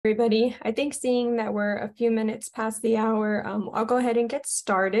Everybody, I think seeing that we're a few minutes past the hour, I'll go ahead and get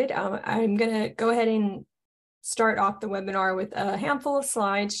started. I'm going to go ahead and start off the webinar with a handful of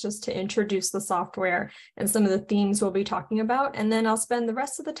slides just to introduce the software and some of the themes we'll be talking about. And then I'll spend the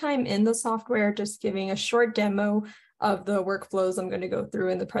rest of the time in the software just giving a short demo of the workflows I'm going to go through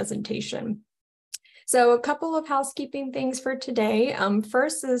in the presentation. So a couple of housekeeping things for today.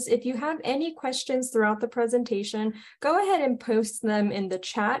 First is if you have any questions throughout the presentation, go ahead and post them in the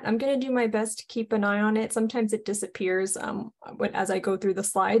chat. I'm going to do my best to keep an eye on it. Sometimes it disappears as I go through the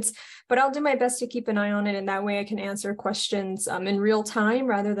slides, but I'll do my best to keep an eye on it, and that way I can answer questions in real time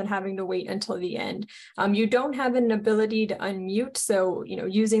rather than having to wait until the end. You don't have an ability to unmute, so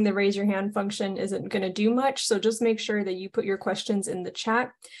using the raise your hand function isn't going to do much. So just make sure that you put your questions in the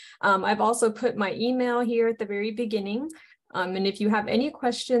chat. I've also put my email here at the very beginning. And if you have any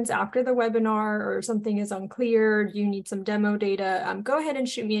questions after the webinar or something is unclear, you need some demo data, go ahead and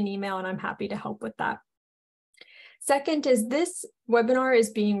shoot me an email and I'm happy to help with that. Second is this webinar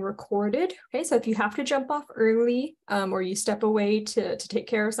is being recorded. Okay, so if you have to jump off early or you step away to take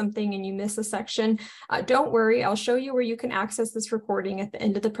care of something and you miss a section, don't worry, I'll show you where you can access this recording at the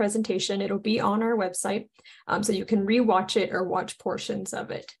end of the presentation. It'll be on our website, so you can rewatch it or watch portions of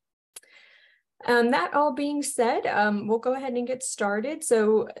it. That all being said, we'll go ahead and get started.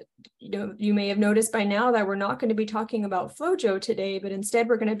 So, you may have noticed by now that we're not going to be talking about FlowJo today, but instead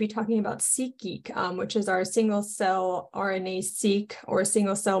we're going to be talking about SeqGeq, which is our single-cell RNA-seq or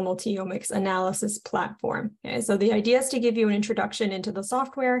single-cell multi-omics analysis platform. Okay, so the idea is to give you an introduction into the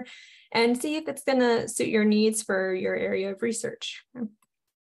software and see if it's going to suit your needs for your area of research.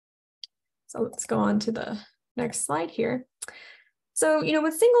 So let's go on to the next slide here. So,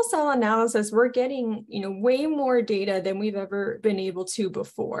 with single cell analysis, we're getting, way more data than we've ever been able to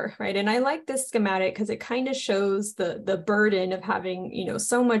before, right? And I like this schematic because it kind of shows the burden of having,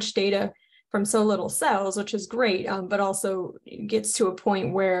 so much data from so little cells, which is great, but also gets to a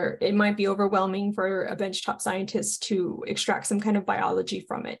point where it might be overwhelming for a benchtop scientist to extract some kind of biology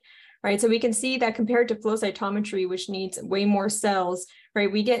from it, right? So we can see that compared to flow cytometry, which needs way more cells,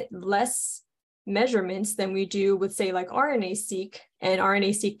 right? We get less measurements than we do with, say, like RNA-seq, and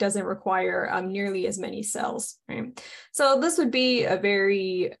RNA-seq doesn't require nearly as many cells, right? So this would be a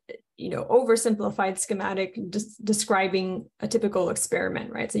very, oversimplified schematic describing a typical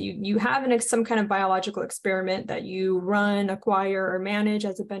experiment, right? So you have some kind of biological experiment that you run, acquire, or manage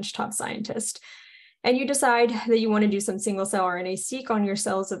as a benchtop scientist, and you decide that you want to do some single-cell RNA-seq on your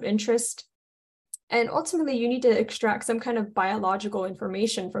cells of interest. And ultimately, you need to extract some kind of biological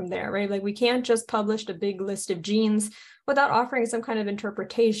information from there, right? Like we can't just publish a big list of genes without offering some kind of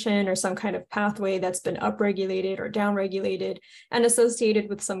interpretation or some kind of pathway that's been upregulated or downregulated and associated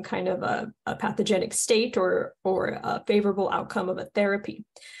with some kind of a pathogenic state or a favorable outcome of a therapy.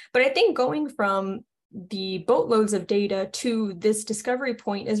 But I think going from the boatloads of data to this discovery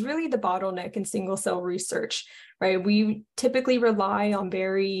point is really the bottleneck in single cell research, right? We typically rely on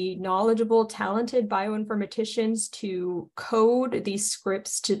very knowledgeable, talented bioinformaticians to code these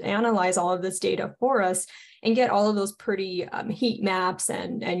scripts to analyze all of this data for us and get all of those pretty heat maps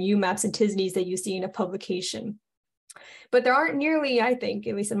and UMaps and TSNEs that you see in a publication. But there aren't nearly, I think,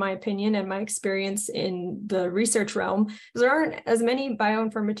 at least in my opinion and my experience in the research realm, there aren't as many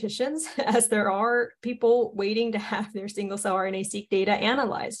bioinformaticians as there are people waiting to have their single-cell RNA-seq data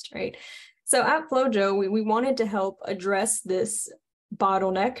analyzed, right? So at FlowJo, we wanted to help address this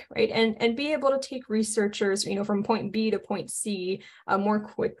bottleneck, right? And be able to take researchers, from point B to point C more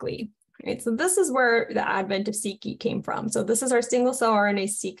quickly. Right, so this is where the advent of SeqGeq came from. So this is our single-cell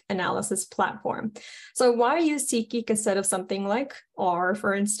RNA-seq analysis platform. So why use SeqGeq instead of something like R,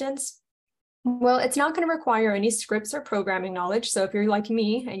 for instance? Well, it's not going to require any scripts or programming knowledge. So if you're like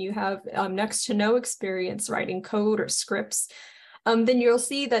me and you have next to no experience writing code or scripts, then you'll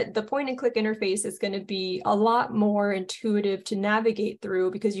see that the point and click interface is going to be a lot more intuitive to navigate through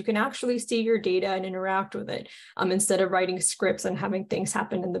because you can actually see your data and interact with it instead of writing scripts and having things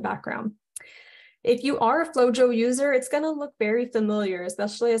happen in the background. If you are a FlowJo user, it's going to look very familiar,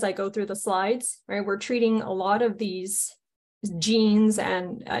 especially as I go through the slides, right? We're treating a lot of these genes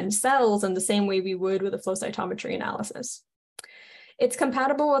and cells in the same way we would with a flow cytometry analysis. It's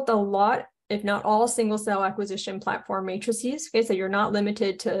compatible with a lot, if not all, single-cell acquisition platform matrices. Okay, so you're not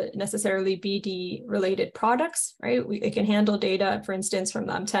limited to necessarily BD-related products, right? It can handle data, for instance, from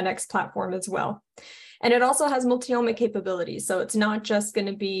the 10x platform as well. And it also has multi-omic capabilities. So it's not just going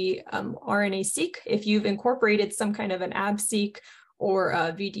to be RNA-seq. If you've incorporated some kind of an AB-seq or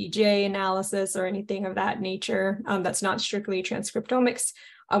a VDJ analysis or anything of that nature that's not strictly transcriptomics,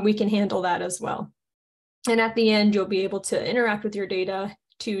 we can handle that as well. And at the end, you'll be able to interact with your data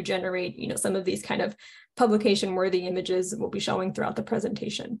to generate, some of these kind of publication-worthy images we'll be showing throughout the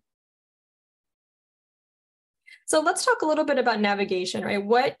presentation. So let's talk a little bit about navigation, right?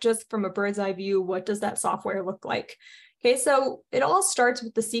 What, just from a bird's eye view, what does that software look like? Okay, so it all starts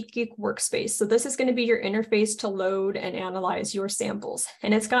with the SeqGeq workspace. So this is going to be your interface to load and analyze your samples.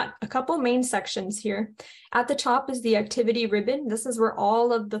 And it's got a couple main sections here. At the top is the activity ribbon. This is where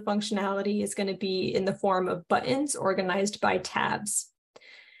all of the functionality is going to be in the form of buttons organized by tabs.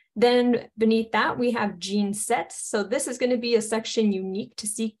 Then beneath that, we have gene sets. So this is going to be a section unique to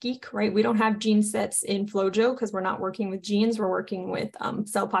SeqGeq, right? We don't have gene sets in FlowJo because we're not working with genes. We're working with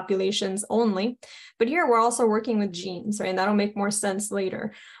cell populations only. But here we're also working with genes, right? And that'll make more sense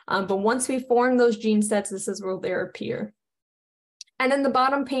later. But once we form those gene sets, this is where they appear. And then the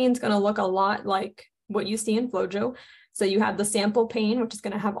bottom pane is going to look a lot like what you see in FlowJo. So you have the sample pane, which is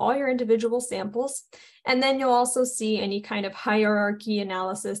going to have all your individual samples. And then you'll also see any kind of hierarchy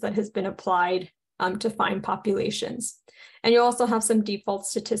analysis that has been applied to find populations. And you'll also have some default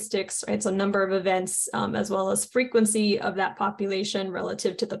statistics, right? So number of events, as well as frequency of that population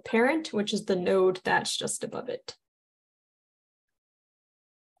relative to the parent, which is the node that's just above it.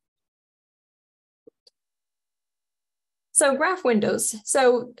 So graph windows.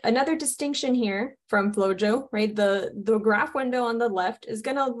 So another distinction here from FlowJo, right? The graph window on the left is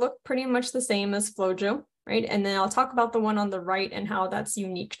going to look pretty much the same as FlowJo, right? And then I'll talk about the one on the right and how that's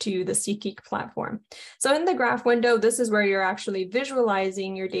unique to the SeqGeq platform. So in the graph window, this is where you're actually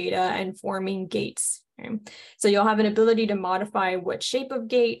visualizing your data and forming gates. Okay? So you'll have an ability to modify what shape of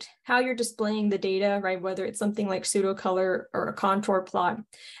gate, how you're displaying the data, right? Whether it's something like pseudocolor or a contour plot,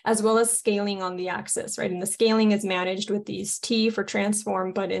 as well as scaling on the axis, right? And the scaling is managed with these T for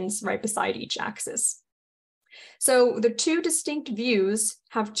transform buttons right beside each axis. So the two distinct views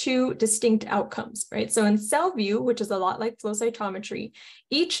have two distinct outcomes, right? So in cell view, which is a lot like flow cytometry,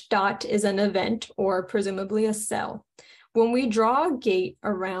 each dot is an event or presumably a cell. When we draw a gate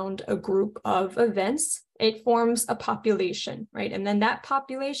around a group of events, it forms a population, right? And then that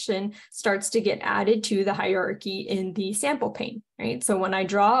population starts to get added to the hierarchy in the sample pane, right? So when I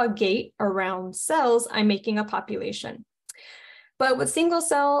draw a gate around cells, I'm making a population. But with single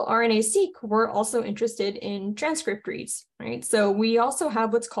cell RNA-seq, we're also interested in transcript reads, right? So we also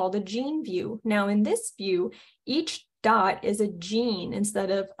have what's called a gene view. Now in this view, each dot is a gene instead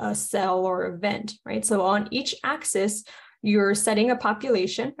of a cell or event, right? So on each axis, you're setting a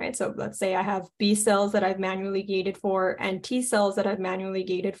population, right? So let's say I have B cells that I've manually gated for and T cells that I've manually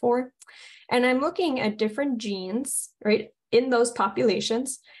gated for. And I'm looking at different genes, right, in those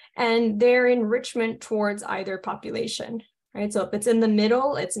populations and their enrichment towards either population, right? So if it's in the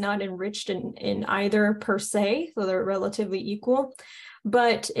middle, it's not enriched in either per se, so they're relatively equal.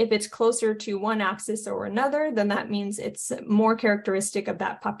 But if it's closer to one axis or another, then that means it's more characteristic of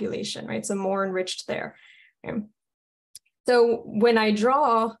that population, right? So more enriched there. Okay. So when I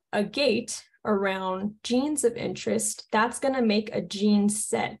draw a gate around genes of interest, that's going to make a gene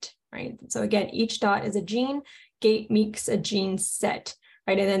set, right? So again, each dot is a gene, gate makes a gene set,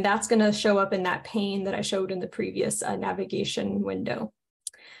 right? And then that's going to show up in that pane that I showed in the previous navigation window.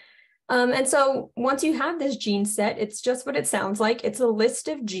 And so once you have this gene set, it's just what it sounds like. It's a list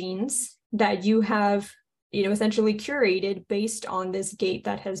of genes that you have, essentially curated based on this gate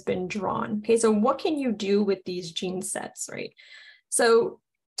that has been drawn. Okay, so what can you do with these gene sets, right? So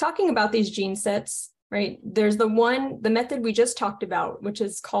talking about these gene sets, right, there's the method we just talked about, which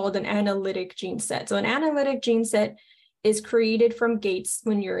is called an analytic gene set. So an analytic gene set is created from gates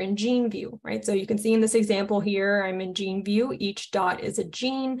when you're in gene view, right? So you can see in this example here, I'm in gene view, each dot is a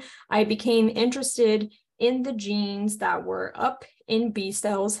gene. I became interested in the genes that were up in B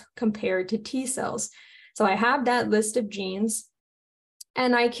cells compared to T cells. So I have that list of genes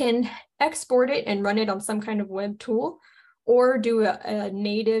and I can export it and run it on some kind of web tool or do a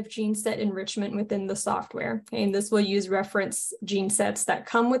native gene set enrichment within the software. Okay? And this will use reference gene sets that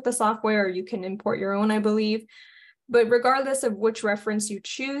come with the software, or you can import your own, I believe. But regardless of which reference you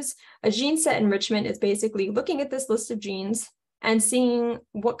choose, a gene set enrichment is basically looking at this list of genes and seeing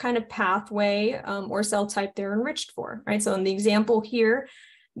what kind of pathway or cell type they're enriched for, right? So in the example here,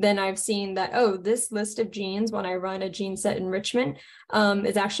 then I've seen that, oh, this list of genes, when I run a gene set enrichment,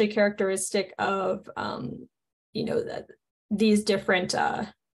 is actually characteristic of, these different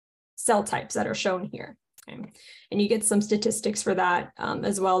cell types that are shown here. Okay. And you get some statistics for that,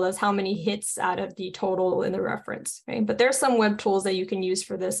 as well as how many hits out of the total in the reference. Okay? But there's some web tools that you can use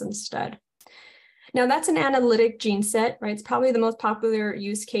for this instead. Now that's an analytic gene set, right? It's probably the most popular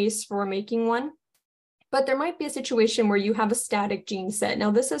use case for making one. But there might be a situation where you have a static gene set.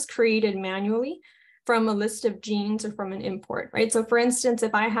 Now this is created manually from a list of genes or from an import, right? So for instance,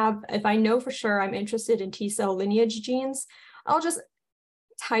 if I know for sure I'm interested in T cell lineage genes, I'll just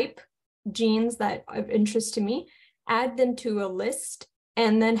type genes that of interest to me, add them to a list,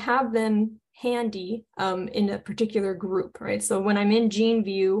 and then have them handy in a particular group, right? So when I'm in gene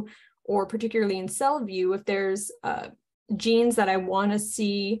view, or particularly in cell view, if there's genes that I want to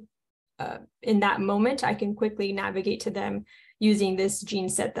see in that moment, I can quickly navigate to them using this gene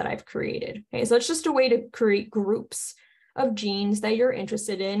set that I've created. Okay, so it's just a way to create groups of genes that you're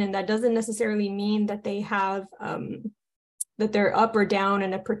interested in, and that doesn't necessarily mean that they have that they're up or down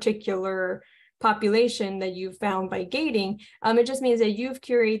in a particular population that you found by gating. It just means that you've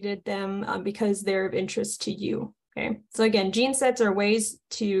curated them because they're of interest to you. Okay, so again, gene sets are ways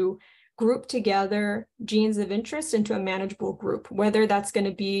to group together genes of interest into a manageable group, whether that's going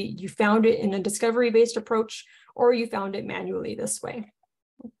to be you found it in a discovery-based approach or you found it manually this way.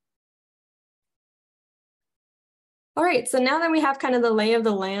 All right, so now that we have kind of the lay of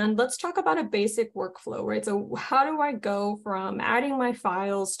the land, let's talk about a basic workflow, right? So how do I go from adding my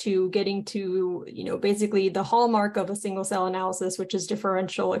files to getting to, basically the hallmark of a single cell analysis, which is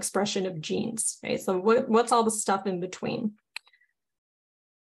differential expression of genes, right? So what's all the stuff in between?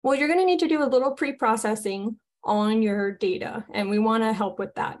 Well, you're going to need to do a little pre-processing on your data, and we want to help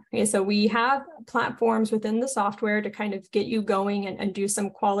with that. Okay, so we have platforms within the software to kind of get you going and do some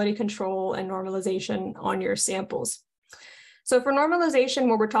quality control and normalization on your samples. So for normalization,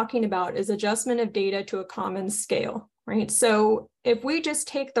 what we're talking about is adjustment of data to a common scale, right? So if we just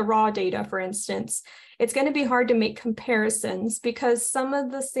take the raw data, for instance, it's going to be hard to make comparisons because some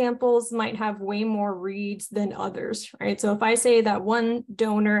of the samples might have way more reads than others, right? So if I say that one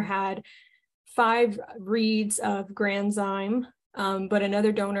donor had 5 reads of granzyme, but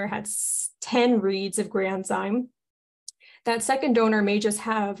another donor had 10 reads of granzyme, that second donor may just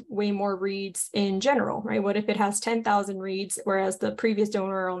have way more reads in general, right? What if it has 10,000 reads, whereas the previous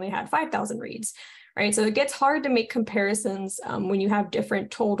donor only had 5,000 reads, right? So it gets hard to make comparisons when you have different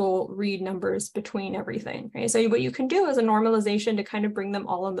total read numbers between everything, right? So what you can do is a normalization to kind of bring them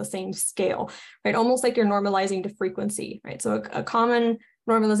all on the same scale, right? Almost like you're normalizing to frequency, right? So a common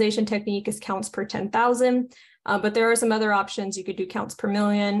normalization technique is counts per 10,000, but there are some other options. You could do counts per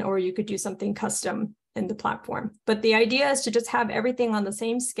million, or you could do something custom in the platform. But the idea is to just have everything on the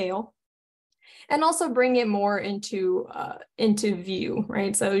same scale and also bring it more into view,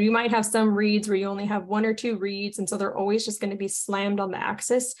 right? So you might have some reads where you only have 1 or 2 reads, and so they're always just going to be slammed on the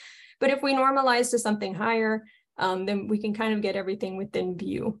axis. But if we normalize to something higher, then we can kind of get everything within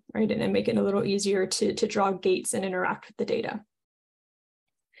view, right? And then make it a little easier to draw gates and interact with the data.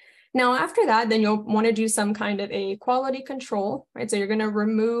 Now, after that, then you'll want to do some kind of a quality control, right? So you're going to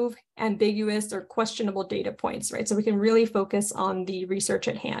remove ambiguous or questionable data points, right? So we can really focus on the research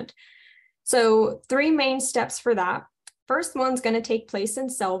at hand. So 3 main steps for that. First one's going to take place in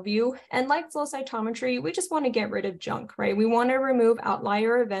cell view. And like flow cytometry, we just want to get rid of junk, right? We want to remove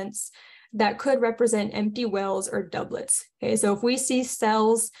outlier events that could represent empty wells or doublets. Okay, so if we see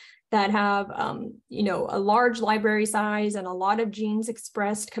cells that have, a large library size and a lot of genes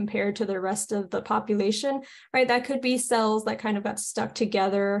expressed compared to the rest of the population, right? That could be cells that kind of got stuck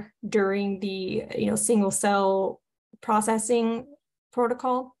together during the, single cell processing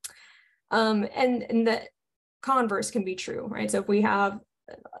protocol. And the converse can be true, right? So if we have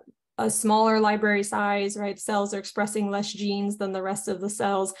a smaller library size, right, cells are expressing less genes than the rest of the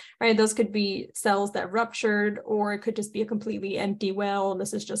cells, right? Those could be cells that ruptured, or it could just be a completely empty well.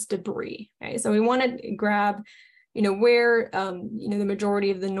 This is just debris, right? So we want to grab, where, the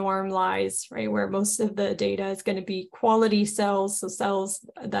majority of the norm lies, right? Where most of the data is going to be quality cells, so cells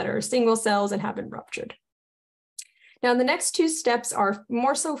that are single cells and haven't ruptured. Now, the next 2 steps are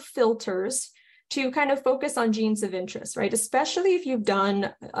more so filters to kind of focus on genes of interest, right? Especially if you've done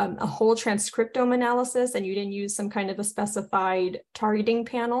a whole transcriptome analysis and you didn't use some kind of a specified targeting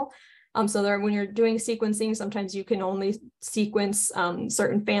panel. So there, when you're doing sequencing, sometimes you can only sequence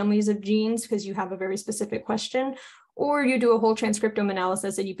certain families of genes because you have a very specific question, or you do a whole transcriptome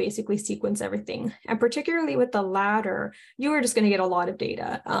analysis and you basically sequence everything. And particularly with the latter, you are just going to get a lot of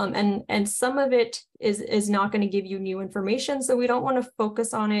data. And some of it is not going to give you new information. So we don't want to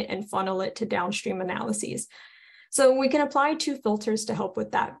focus on it and funnel it to downstream analyses. So we can apply 2 filters to help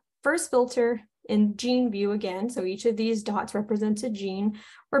with that. First filter in gene view again. So each of these dots represents a gene.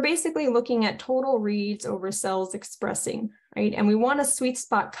 We're basically looking at total reads over cells expressing, right? And we want a sweet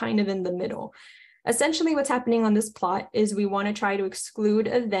spot kind of in the middle. Essentially, what's happening on this plot is we want to try to exclude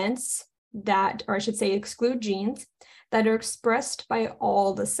events that, or I should say exclude genes that are expressed by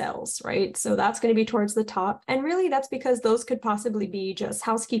all the cells, right? So that's going to be towards the top. And really that's because those could possibly be just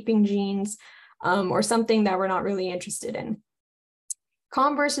housekeeping genes or something that we're not really interested in.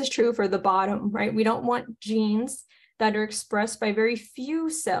 Converse is true for the bottom, right? We don't want genes that are expressed by very few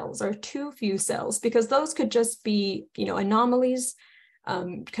cells or too few cells, because those could just be, anomalies,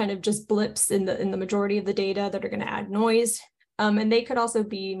 kind of just blips in the majority of the data that are going to add noise. And they could also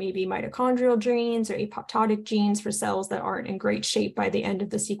be maybe mitochondrial genes or apoptotic genes for cells that aren't in great shape by the end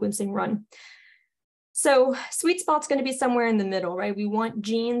of the sequencing run. So sweet spot's going to be somewhere in the middle, right? We want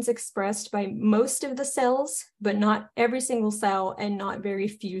genes expressed by most of the cells, but not every single cell and not very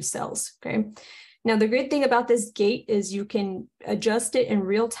few cells, okay? Now, the great thing about this gate is you can adjust it in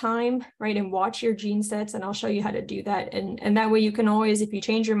real time, right? And watch your gene sets, and I'll show you how to do that. And that way you can always, if you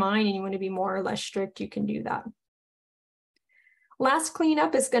change your mind and you want to be more or less strict, you can do that. Last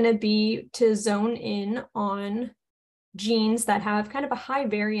cleanup is going to be to zone in on genes that have kind of a high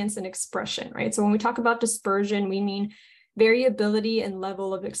variance in expression, right? So when we talk about dispersion, we mean variability and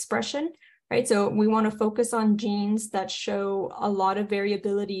level of expression, right? So we want to focus on genes that show a lot of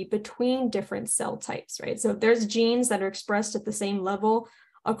variability between different cell types, right? So if there's genes that are expressed at the same level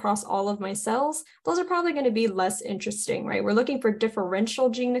across all of my cells, those are probably going to be less interesting, right? We're looking for differential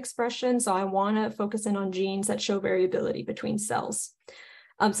gene expression, so I want to focus in on genes that show variability between cells.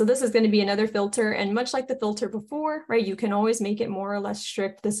 So this is going to be another filter, and much like the filter before, right, you can always make it more or less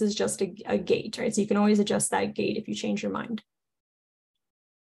strict. This is just a gate, right? So you can always adjust that gate if you change your mind.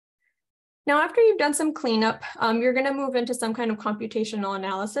 Now, after you've done some cleanup, you're going to move into some kind of computational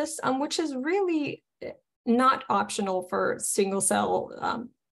analysis, which is really not optional for single cell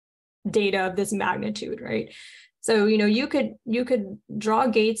data of this magnitude, right? So, you could draw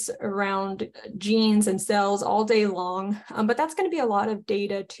gates around genes and cells all day long, but that's going to be a lot of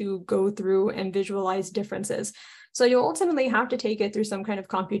data to go through and visualize differences. So you'll ultimately have to take it through some kind of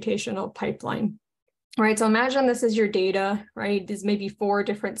computational pipeline, right? So imagine this is your data, right? There's maybe 4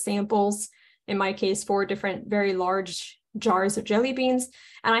 different samples. In my case, 4 different very large jars of jelly beans.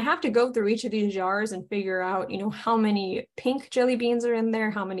 And I have to go through each of these jars and figure out, how many pink jelly beans are in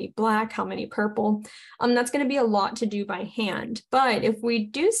there, how many black, how many purple. That's going to be a lot to do by hand. But if we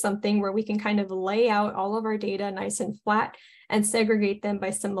do something where we can kind of lay out all of our data nice and flat and segregate them by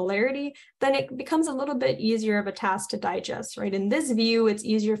similarity, then it becomes a little bit easier of a task to digest, right? In this view, it's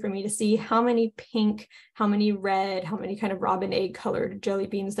easier for me to see how many pink, how many red, how many kind of robin egg colored jelly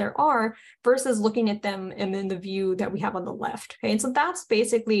beans there are versus looking at them and then the view that we have on the left, okay? And so that's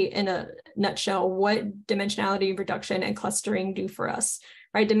basically, in a nutshell, what dimensionality reduction and clustering do for us,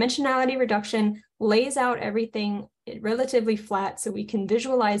 right? Dimensionality reduction lays out everything relatively flat so we can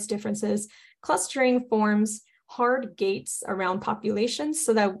visualize differences. Clustering forms hard gates around populations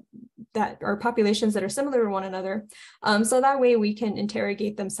so that are populations that are similar to one another. So that way we can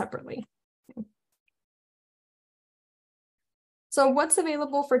interrogate them separately. So what's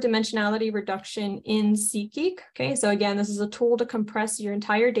available for dimensionality reduction in SeqGeq? Okay, so again, this is a tool to compress your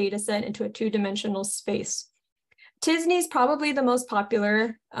entire data set into a 2-dimensional space. t-SNE is probably the most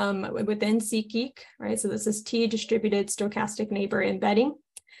popular within SeqGeq, right? So this is T-distributed stochastic neighbor embedding.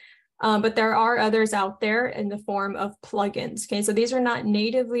 But there are others out there in the form of plugins. Okay, so these are not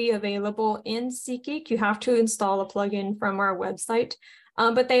natively available in SeqGeq. You have to install a plugin from our website,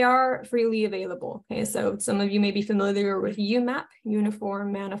 but they are freely available. Okay, so some of you may be familiar with UMAP,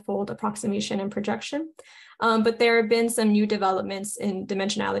 Uniform Manifold Approximation and Projection. But there have been some new developments in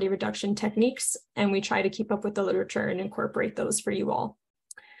dimensionality reduction techniques, and we try to keep up with the literature and incorporate those for you all.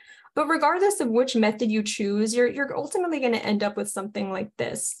 But regardless of which method you choose, you're ultimately going to end up with something like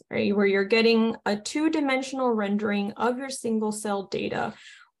this, right? Where you're getting a 2-dimensional rendering of your single cell data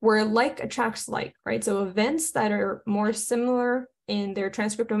where like attracts like, right? So events that are more similar in their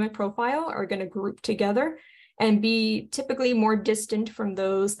transcriptomic profile are going to group together and be typically more distant from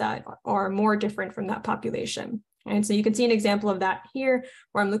those that are more different from that population. And so you can see an example of that here,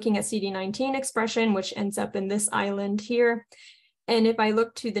 where I'm looking at CD19 expression, which ends up in this island here. And if I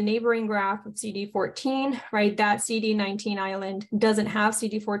look to the neighboring graph of CD14, right, that CD19 island doesn't have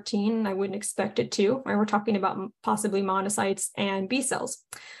CD14. I wouldn't expect it to, right? We're talking about possibly monocytes and B cells.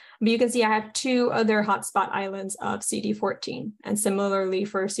 But you can see I have 2 other hotspot islands of CD14, and similarly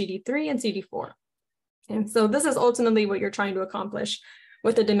for CD3 and CD4. And so this is ultimately what you're trying to accomplish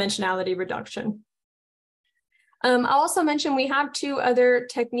with the dimensionality reduction. I'll also mention we have 2 other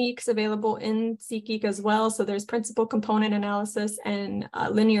techniques available in SeqGeq as well. So there's principal component analysis and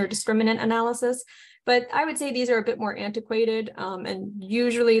linear discriminant analysis. But I would say these are a bit more antiquated, and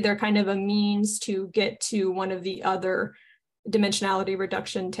usually they're kind of a means to get to one of the other dimensionality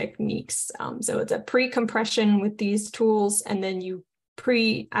reduction techniques. So it's a pre-compression with these tools, and then you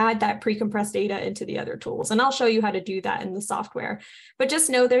add that pre-compressed data into the other tools. And I'll show you how to do that in the software, but just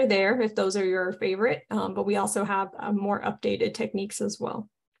know they're there if those are your favorite, but we also have more updated techniques as well.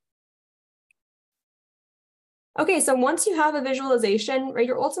 Okay, so once you have a visualization, right,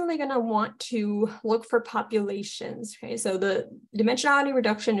 you're ultimately going to want to look for populations. Okay, so the dimensionality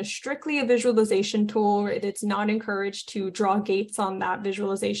reduction is strictly a visualization tool. Right? It's not encouraged to draw gates on that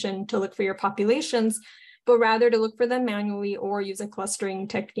visualization to look for your populations, but rather to look for them manually or use a clustering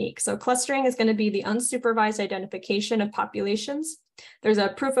technique. So clustering is going to be the unsupervised identification of populations. There's a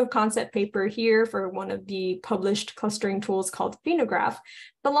proof of concept paper here for one of the published clustering tools called Phenograph.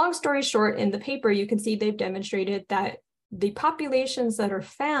 But long story short, in the paper, you can see they've demonstrated that the populations that are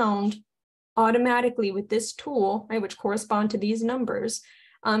found automatically with this tool, right, which correspond to these numbers,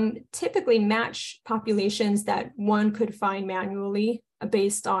 typically match populations that one could find manually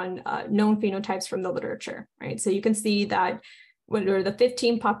based on known phenotypes from the literature, right? So you can see that what are the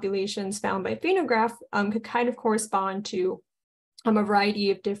 15 populations found by Phenograph could kind of correspond to a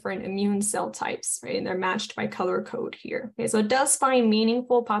variety of different immune cell types, right? And they're matched by color code here. Okay, so it does find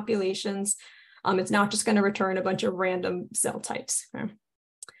meaningful populations. It's not just going to return a bunch of random cell types. Okay?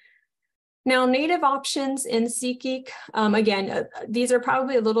 Now, native options in SeqGeq, again, these are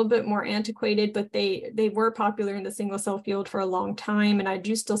probably a little bit more antiquated, but they were popular in the single cell field for a long time, and I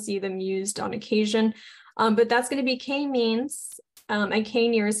do still see them used on occasion. But that's going to be k-means and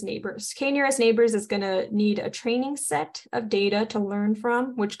k-nearest neighbors. K-nearest neighbors is going to need a training set of data to learn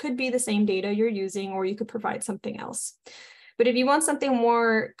from, which could be the same data you're using, or you could provide something else. But if you want something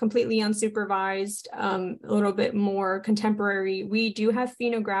more completely unsupervised, a little bit more contemporary, we do have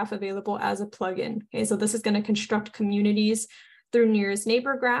Phenograph available as a plugin. Okay, so this is going to construct communities through nearest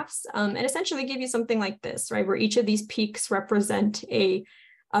neighbor graphs and essentially give you something like this, right, where each of these peaks represent a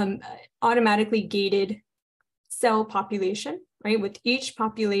automatically gated cell population, right, with each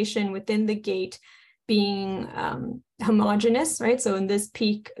population within the gate being homogeneous, right? So in this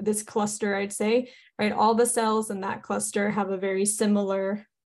peak, this cluster, I'd say, right, all the cells in that cluster have a very similar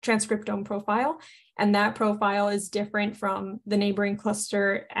transcriptome profile, and that profile is different from the neighboring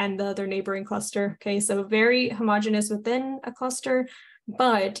cluster and the other neighboring cluster. Okay, so very homogeneous within a cluster,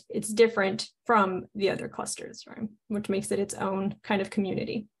 but it's different from the other clusters, right? Which makes it its own kind of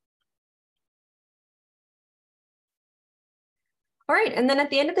community. All right, and then at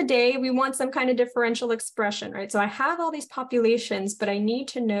the end of the day, we want some kind of differential expression, right? So I have all these populations, but I need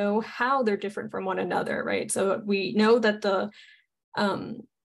to know how they're different from one another, right? So we know that the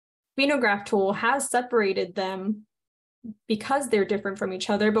Phenograph tool has separated them because they're different from each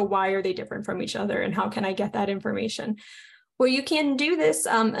other, but why are they different from each other, and how can I get that information? Well, you can do this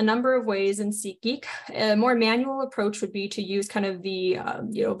a number of ways in SeqGeq. A more manual approach would be to use kind of the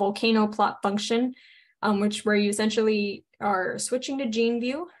volcano plot function, where you essentially are switching to gene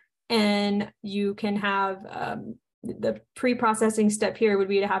view, and you can have the pre-processing step here would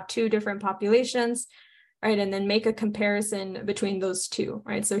be to have two different populations, right, and then make a comparison between those two,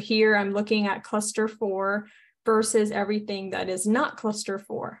 right? So here I'm looking at cluster 4 versus everything that is not cluster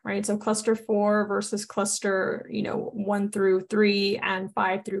 4, right? So cluster 4 versus cluster 1 through 3 and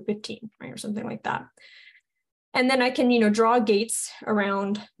 5 through 15, right, or something like that. And then I can, draw gates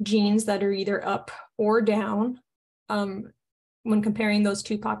around genes that are either up or down when comparing those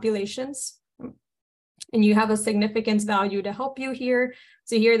two populations. And you have a significance value to help you here.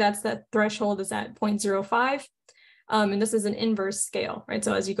 So here, that threshold is at 0.05. And this is an inverse scale, right?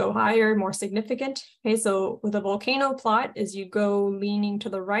 So as you go higher, more significant. Okay, so with a volcano plot, as you go leaning to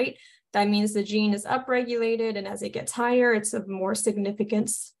the right, that means the gene is upregulated. And as it gets higher, it's of more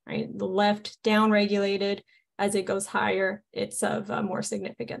significance, right? The left downregulated. As it goes higher, it's of more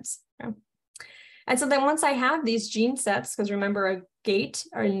significance. Okay? And so then once I have these gene sets, because remember a gate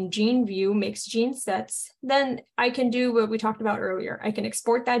or in gene view makes gene sets, then I can do what we talked about earlier. I can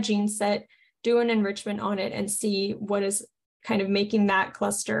export that gene set, do an enrichment on it, and see what is kind of making that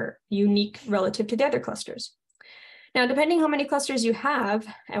cluster unique relative to the other clusters. Now, depending how many clusters you have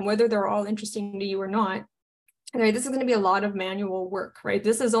and whether they're all interesting to you or not, right, this is going to be a lot of manual work, right?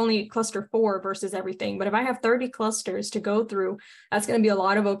 This is only cluster 4 versus everything. But if I have 30 clusters to go through, that's going to be a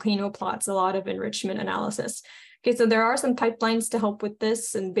lot of volcano plots, a lot of enrichment analysis. Okay, so there are some pipelines to help with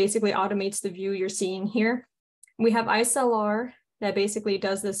this and basically automates the view you're seeing here. We have ISLR that basically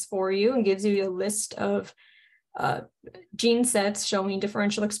does this for you and gives you a list of gene sets showing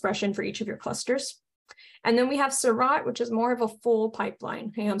differential expression for each of your clusters. And then we have Seurat, which is more of a full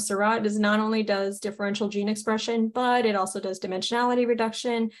pipeline. Seurat not only does differential gene expression, but it also does dimensionality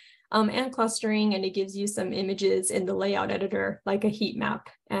reduction and clustering, and it gives you some images in the layout editor, like a heat map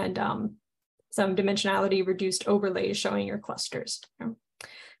and some dimensionality reduced overlays showing your clusters.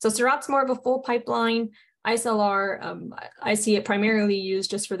 So Seurat's more of a full pipeline. ISLR, I see it primarily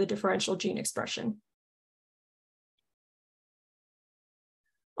used just for the differential gene expression.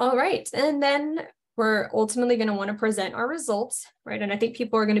 All right, and then we're ultimately going to want to present our results, right? And I think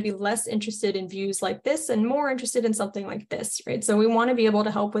people are going to be less interested in views like this and more interested in something like this, right? So we want to be able to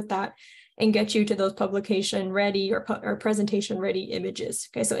help with that and get you to those publication ready or presentation ready images.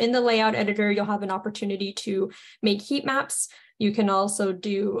 Okay, so in the layout editor, you'll have an opportunity to make heat maps. You can also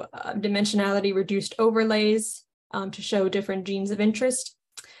do dimensionality reduced overlays to show different genes of interest.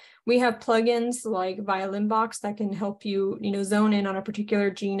 We have plugins like ViolinBox that can help you, zone in on a particular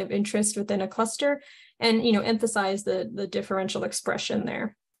gene of interest within a cluster and, emphasize the differential expression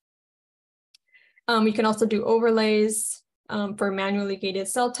there. We can also do overlays for manually gated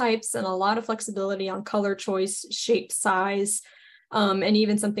cell types and a lot of flexibility on color choice, shape, size, and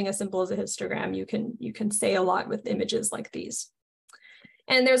even something as simple as a histogram. You can say a lot with images like these.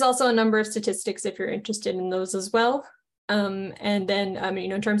 And there's also a number of statistics if you're interested in those as well. And then,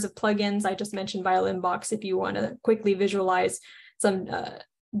 in terms of plugins, I just mentioned ViolinBox if you want to quickly visualize some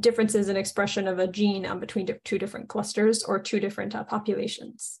differences in expression of a gene between two different clusters or two different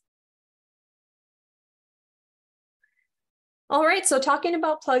populations. All right, so talking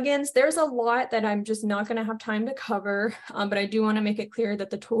about plugins, there's a lot that I'm just not going to have time to cover, but I do want to make it clear that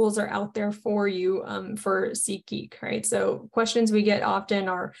the tools are out there for you for SeqGeq, right? So questions we get often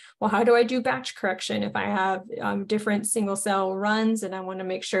are, well, how do I do batch correction if I have different single cell runs and I want to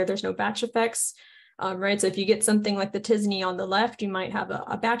make sure there's no batch effects, right? So if you get something like the t-SNE on the left, you might have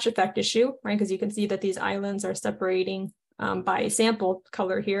a batch effect issue, right? Because you can see that these islands are separating by sample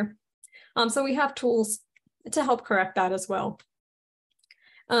color here. So we have tools to help correct that as well.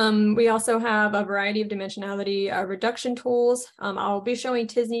 We also have a variety of dimensionality reduction tools. I'll be showing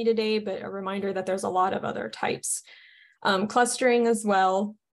t-SNE today, but a reminder that there's a lot of other types. Clustering as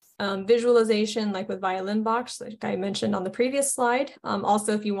well, visualization like with ViolinBox, like I mentioned on the previous slide.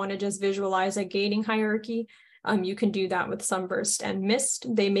 Also, if you want to just visualize a gating hierarchy, you can do that with Sunburst and Mist.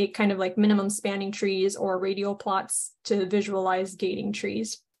 They make kind of like minimum spanning trees or radial plots to visualize gating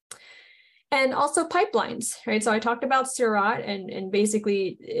trees. And also pipelines, right? So I talked about Seurat and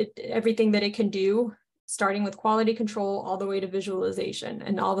basically everything that it can do, starting with quality control all the way to visualization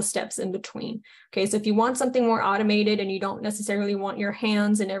and all the steps in between. Okay, so if you want something more automated and you don't necessarily want your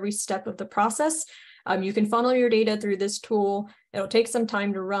hands in every step of the process, you can funnel your data through this tool. It'll take some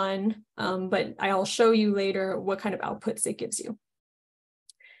time to run, but I'll show you later what kind of outputs it gives you.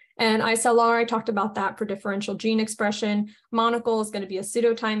 And ISLR, I talked about that for differential gene expression. Monocle is going to be a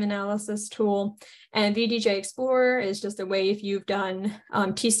pseudotime analysis tool. And VDJ Explorer is just a way if you've done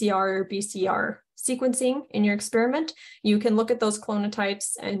TCR or BCR sequencing in your experiment, you can look at those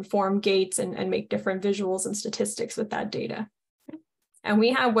clonotypes and form gates and make different visuals and statistics with that data. And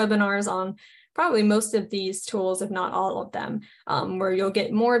we have webinars on probably most of these tools, if not all of them, where you'll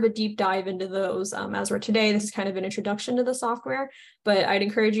get more of a deep dive into those. As for today, this is kind of an introduction to the software, but I'd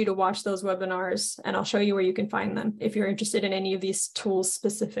encourage you to watch those webinars and I'll show you where you can find them if you're interested in any of these tools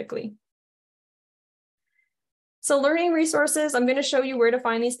specifically. So learning resources, I'm going to show you where to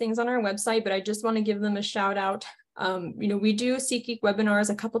find these things on our website, but I just want to give them a shout out. We do SeqGeq webinars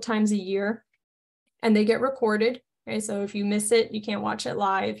a couple times a year and they get recorded. Okay, so if you miss it, you can't watch it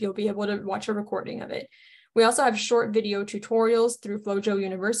live, you'll be able to watch a recording of it. We also have short video tutorials through Flojo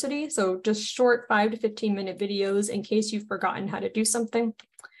University. So just short 5 to 15 minute videos in case you've forgotten how to do something.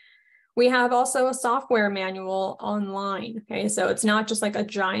 We have also a software manual online. Okay, so it's not just like a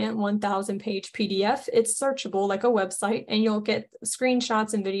giant 1,000 page PDF, it's searchable like a website and you'll get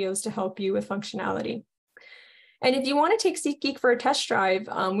screenshots and videos to help you with functionality. And if you want to take SeqGeq for a test drive,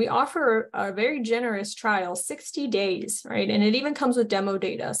 we offer a very generous trial, 60 days, right? And it even comes with demo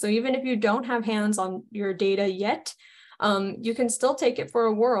data. So even if you don't have hands on your data yet, you can still take it for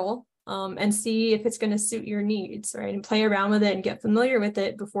a whirl and see if it's going to suit your needs, right? And play around with it and get familiar with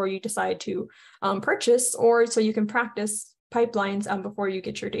it before you decide to purchase, or so you can practice pipelines before you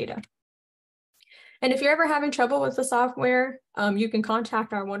get your data. And if you're ever having trouble with the software, you can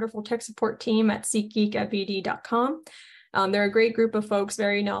contact our wonderful tech support team at SeqGeq@vd.com. They're a great group of folks,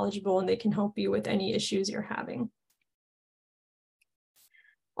 very knowledgeable, and they can help you with any issues you're having.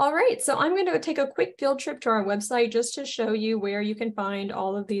 All right, so I'm going to take a quick field trip to our website just to show you where you can find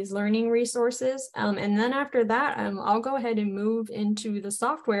all of these learning resources. And then after that, I'll go ahead and move into the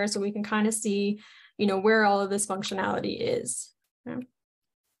software so we can kind of see, where all of this functionality is. Okay.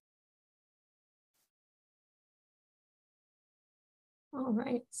 All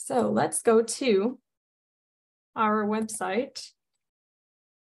right, so let's go to our website.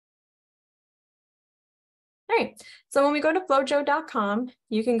 right, so when we go to flojo.com,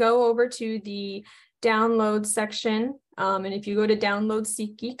 you can go over to the download section. And if you go to download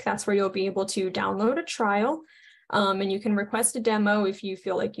SeqGeq, that's where you'll be able to download a trial. And you can request a demo if you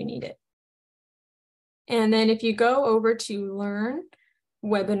feel like you need it. And then if you go over to learn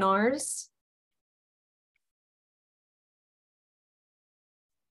webinars,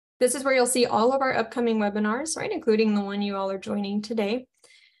 this is where you'll see all of our upcoming webinars, right, including the one you all are joining today.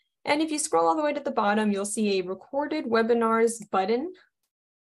 And if you scroll all the way to the bottom, you'll see a recorded webinars button.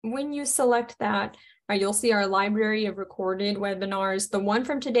 When you select that, right, you'll see our library of recorded webinars. The one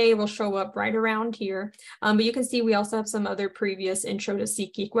from today will show up right around here. But you can see we also have some other previous Intro to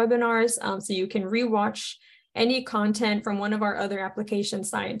SeqGeq webinars. So you can rewatch any content from one of our other application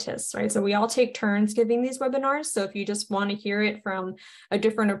scientists, right? So we all take turns giving these webinars. So if you just want to hear it from a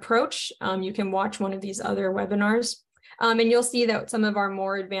different approach, you can watch one of these other webinars. And you'll see that some of our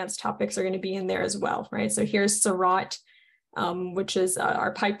more advanced topics are going to be in there as well, right? So here's Seurat, which is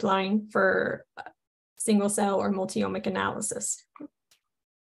our pipeline for single cell or multi-omic analysis.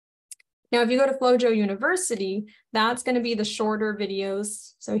 Now, if you go to Flojo University, that's going to be the shorter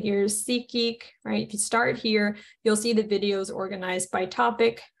videos. So here's SeqGeq, right? If you start here, you'll see the videos organized by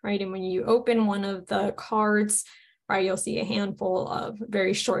topic, right? And when you open one of the cards, right, you'll see a handful of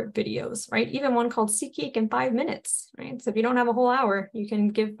very short videos, right? Even one called SeqGeq in 5 minutes, right? So if you don't have a whole hour, you can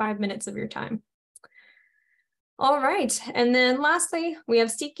give 5 minutes of your time. All right, and then lastly, we have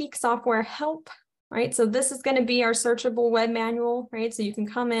SeqGeq Software Help, right? So this is going to be our searchable web manual, right? So you can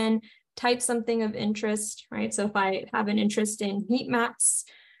come in, type something of interest, right? So if I have an interest in heat maps,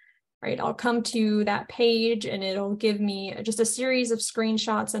 right, I'll come to that page and it'll give me just a series of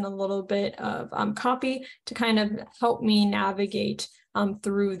screenshots and a little bit of copy to kind of help me navigate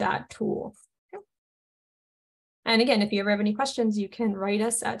through that tool. And again, if you ever have any questions, you can write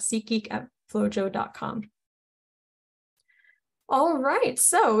us at SeqGeq@flojo.com. All right,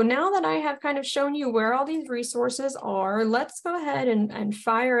 so now that I have kind of shown you where all these resources are, let's go ahead and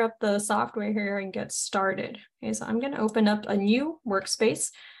fire up the software here and get started. Okay, so I'm going to open up a new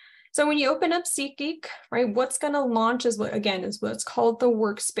workspace. So when you open up SeqGeq, right, what's going to launch is what's called the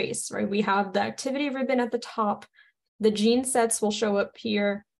workspace, right? We have the activity ribbon at the top, the gene sets will show up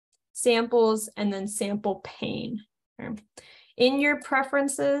here, samples, and then sample pane. Okay. In your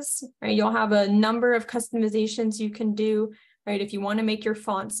preferences, right, you'll have a number of customizations you can do. Right, if you want to make your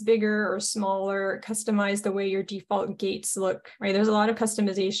fonts bigger or smaller, customize the way your default gates look, right? There's a lot of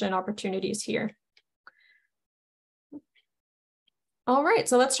customization opportunities here. All right,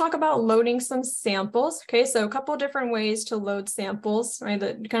 so let's talk about loading some samples. Okay, so a couple of different ways to load samples, right?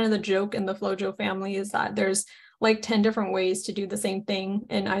 Kind of the joke in the Flojo family is that there's like 10 different ways to do the same thing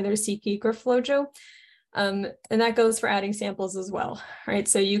in either SeqGeq or Flojo. And that goes for adding samples as well, right?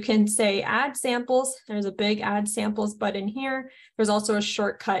 So you can say add samples. There's a big add samples button here. There's also a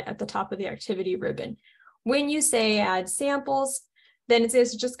shortcut at the top of the activity ribbon. When you say add samples, then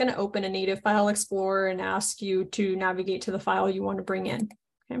it's just going to open a native file explorer and ask you to navigate to the file you want to bring in.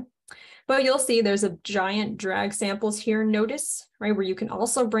 Okay. But you'll see there's a giant drag samples here notice, right, where you can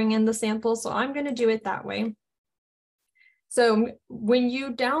also bring in the samples. So I'm going to do it that way. So when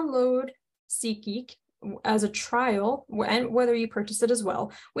you download SeqGeq as a trial, and whether you purchase it as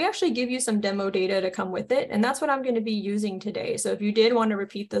well, we actually give you some demo data to come with it. And that's what I'm going to be using today. So if you did want to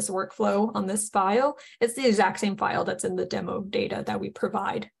repeat this workflow on this file, it's the exact same file that's in the demo data that we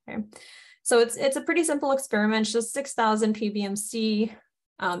provide. Okay. So it's a pretty simple experiment, just 6,000 PBMC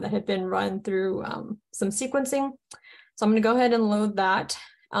that had been run through some sequencing. So I'm going to go ahead and load that.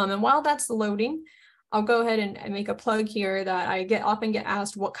 And while that's loading, I'll go ahead and make a plug here that I often get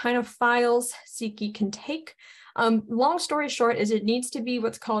asked what kind of files SeqGeq can take. Long story short is it needs to be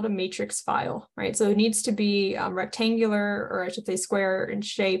what's called a matrix file, right? So it needs to be rectangular, or I should say square in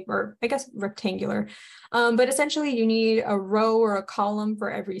shape, or I guess rectangular. But essentially you need a row or a column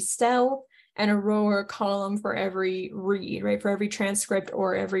for every cell and a row or a column for every read, right? For every transcript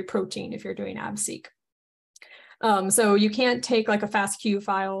or every protein if you're doing AbSeq. So you can't take like a FASTQ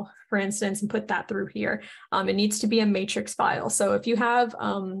file, for instance, and put that through here. It needs to be a matrix file. So if you have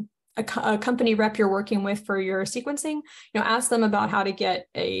a company rep you're working with for your sequencing, ask them about how to get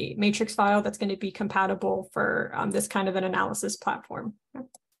a matrix file that's going to be compatible for this kind of an analysis platform.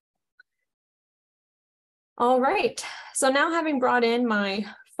 All right, so now having brought in my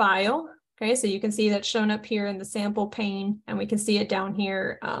file, okay, so you can see that's shown up here in the sample pane, and we can see it down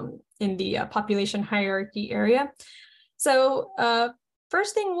here in the population hierarchy area. So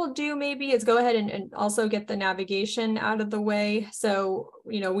first thing we'll do maybe is go ahead and also get the navigation out of the way. So,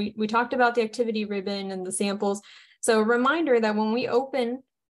 we talked about the activity ribbon and the samples. So a reminder that when we open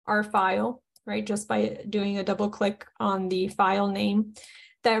our file, right, just by doing a double click on the file name,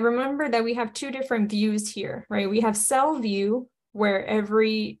 that remember that we have two different views here, right? We have cell view where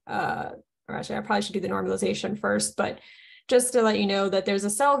every, or actually I probably should do the normalization first, but just to let you know that there's a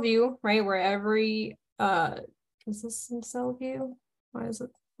cell view, right, where every, is this in cell view? Why is it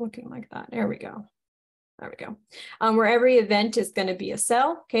looking like that? There we go. There we go. Where every event is going to be a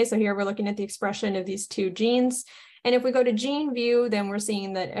cell. Okay, so here we're looking at the expression of these two genes. And if we go to gene view, then we're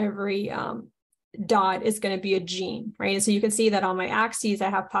seeing that every dot is going to be a gene, right? And so you can see that on my axes, I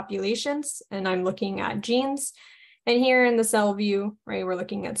have populations and I'm looking at genes. And here in the cell view, right, we're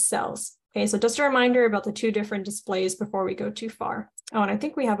looking at cells. Okay, so just a reminder about the two different displays before we go too far. Oh, and I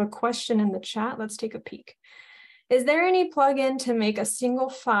think we have a question in the chat. Let's take a peek. Is there any plugin to make a single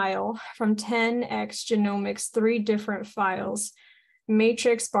file from 10x genomics, 3 different files,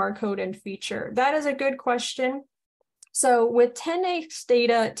 matrix, barcode, and feature? That is a good question. So with 10x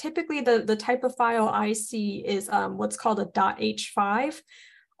data, typically the type of file I see is what's called a .h5,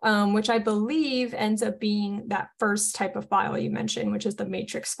 which I believe ends up being that first type of file you mentioned, which is the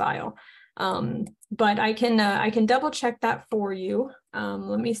matrix file. But I can double check that for you.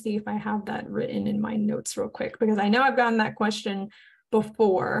 Let me see if I have that written in my notes real quick, because I know I've gotten that question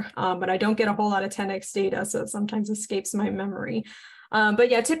before, but I don't get a whole lot of 10x data, so it sometimes escapes my memory. But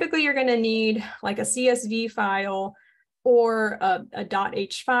yeah, typically you're going to need like a CSV file or a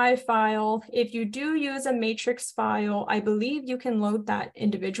 .h5 file. If you do use a matrix file, I believe you can load that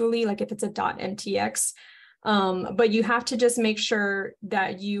individually, like if it's a .mtx. But you have to just make sure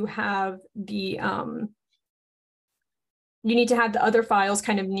that you have the, you need to have the other files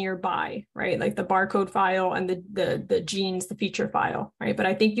kind of nearby, right? Like the barcode file and the genes, the feature file, right? But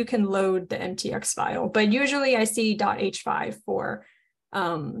I think you can load the MTX file. But usually I see .h5 for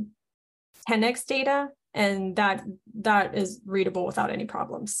 10x data, and that is readable without any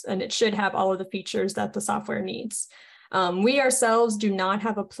problems. And it should have all of the features that the software needs. We ourselves do not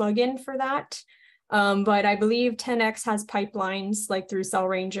have a plugin for that. But I believe 10x has pipelines like through Cell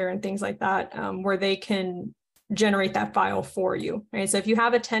Ranger and things like that, where they can generate that file for you, right? So if you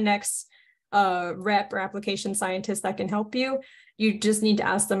have a 10x rep or application scientist that can help you, you just need to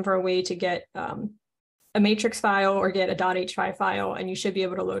ask them for a way to get a matrix file or get a .h5 file, and you should be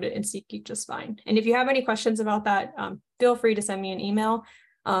able to load it in SeqGeq just fine. And if you have any questions about that, feel free to send me an email,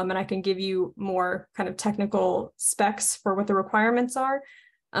 and I can give you more kind of technical specs for what the requirements are.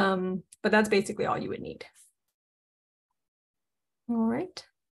 But that's basically all you would need. All right.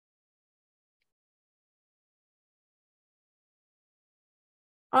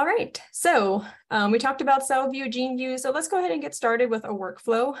 All right, so we talked about cell view, gene view. So let's go ahead and get started with a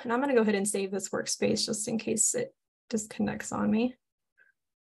workflow. And I'm going to go ahead and save this workspace just in case it disconnects on me.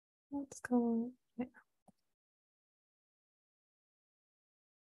 Let's go. Yeah.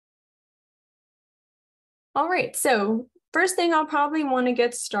 All right, so first thing I'll probably want to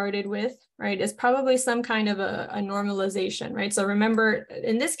get started with, right, is probably some kind of a normalization, right? So remember,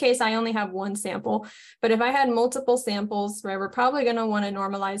 in this case, I only have one sample, but if I had multiple samples, right, we're probably going to want to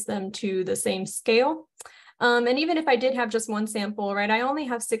normalize them to the same scale. And even if I did have just one sample, right, I only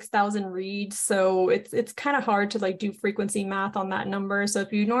have 6,000 reads, so it's kind of hard to like do frequency math on that number. So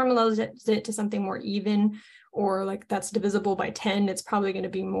if you normalize it to something more even, or like that's divisible by 10, it's probably going to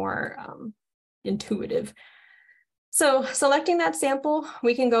be more intuitive. So selecting that sample,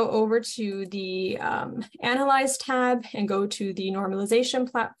 we can go over to the Analyze tab and go to the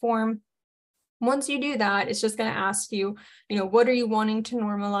normalization platform. Once you do that, it's just going to ask you, what are you wanting to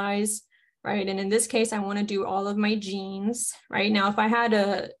normalize, right? And in this case, I want to do all of my genes, right? Now, if I had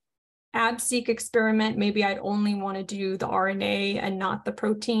a AbSeq experiment, maybe I'd only want to do the RNA and not the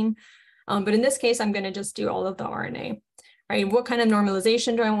protein. But in this case, I'm going to just do all of the RNA. Right, what kind of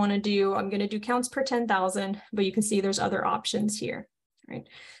normalization do I want to do? I'm going to do counts per 10,000, but you can see there's other options here, right?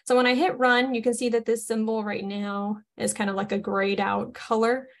 So when I hit run, you can see that this symbol right now is kind of like a grayed out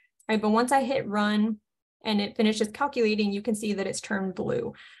color, right? But once I hit run and it finishes calculating, you can see that it's turned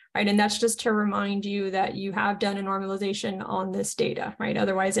blue, right? And that's just to remind you that you have done a normalization on this data, right?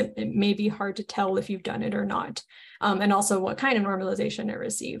 Otherwise, it may be hard to tell if you've done it or not, and also what kind of normalization it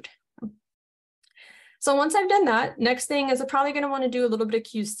received. So once I've done that, next thing is I'm probably going to want to do a little bit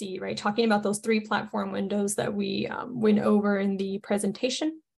of QC, right? Talking about those 3 platform windows that we went over in the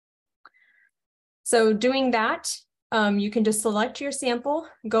presentation. So doing that, you can just select your sample,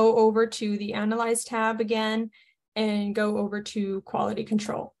 go over to the Analyze tab again, and go over to Quality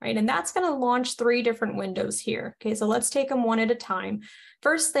Control, right? And that's going to launch 3 different windows here. Okay, so let's take them one at a time.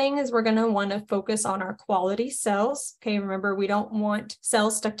 First thing is we're going to want to focus on our quality cells. Okay, remember, we don't want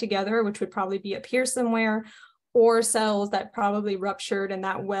cells stuck together, which would probably be up here somewhere, or cells that probably ruptured and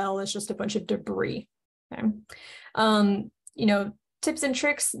that well is just a bunch of debris. Okay. You know, tips and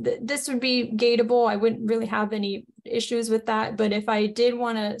tricks, this would be gateable. I wouldn't really have any issues with that. But if I did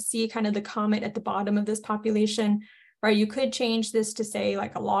want to see kind of the comet at the bottom of this population, right, you could change this to say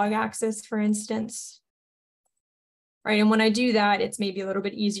like a log axis, for instance. Right, and when I do that, it's maybe a little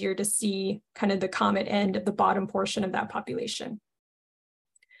bit easier to see kind of the comet end of the bottom portion of that population.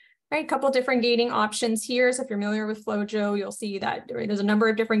 Right, a couple different gating options here. So if you're familiar with FlowJo, you'll see that there's a number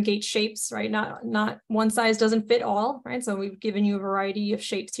of different gate shapes, right? Not one size doesn't fit all, right? So we've given you a variety of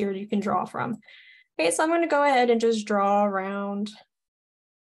shapes here you can draw from. Okay, so I'm going to go ahead and just draw around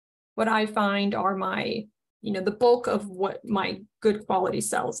what I find are my, you know, the bulk of what my good quality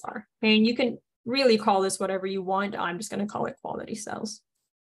cells are. And you can really call this whatever you want. I'm just going to call it quality cells.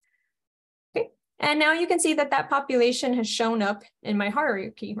 And now you can see that that population has shown up in my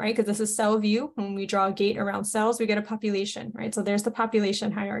hierarchy, right? Because this is cell view. When we draw a gate around cells, we get a population, right? So there's the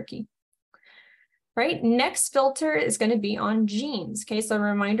population hierarchy, right? Next filter is going to be on genes. Okay, so a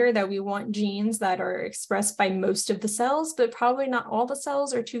reminder that we want genes that are expressed by most of the cells, but probably not all the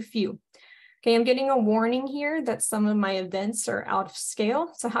cells or too few. Okay, I'm getting a warning here that some of my events are out of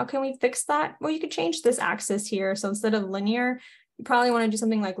scale. So how can we fix that? Well, you could change this axis here. So instead of linear, you probably want to do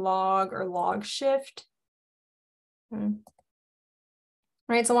something like log or log shift. All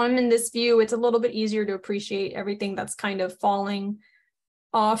right, so when I'm in this view, it's a little bit easier to appreciate everything that's kind of falling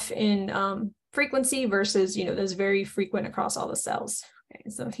off in frequency versus, you know, that's very frequent across all the cells. Okay,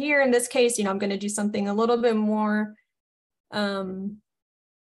 so here in this case, you know, I'm going to do something a little bit more,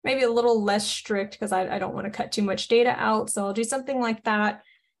 maybe a little less strict because I don't want to cut too much data out. So I'll do something like that,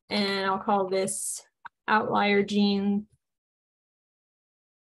 and I'll call this outlier gene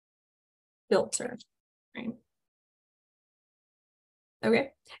filter, right?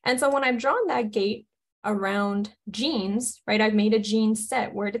 Okay, and so when I've drawn that gate around genes, right, I've made a gene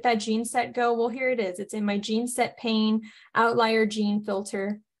set. Where did that gene set go? Well, here it is. It's in my gene set pane, outlier gene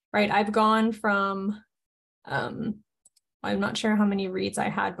filter, right? I've gone from, I'm not sure how many reads I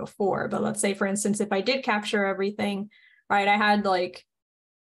had before, but let's say, for instance, if I did capture everything, right, I had like,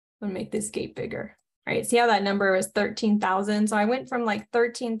 let me make this gate bigger. Right, see how that number is 13,000. So I went from like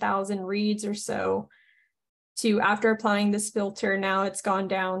 13,000 reads or so to, after applying this filter, now it's gone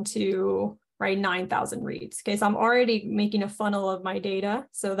down to, right, 9,000 reads. Okay, so I'm already making a funnel of my data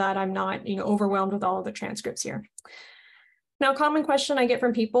so that I'm not, you know, overwhelmed with all of the transcripts here. Now, a common question I get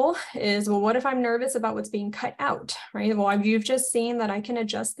from people is, well, what if I'm nervous about what's being cut out, right? Well, you've just seen that I can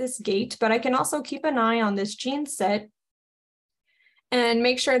adjust this gate, but I can also keep an eye on this gene set and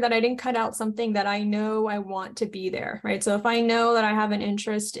make sure that I didn't cut out something that I know I want to be there, right? So if I know that I have an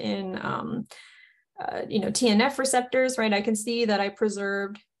interest in, you know, TNF receptors, right? I can see that I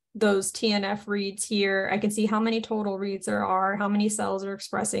preserved those TNF reads here. I can see how many total reads there are, how many cells are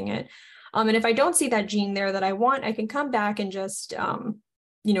expressing it. And if I don't see that gene there that I want, I can come back and just,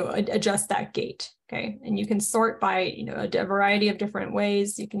 you know, adjust that gate, okay? And you can sort by, you know, a variety of different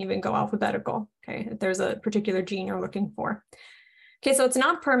ways. You can even go alphabetical, okay, if there's a particular gene you're looking for. Okay, so it's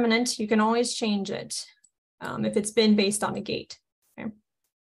not permanent. You can always change it if it's been based on a gate. Okay.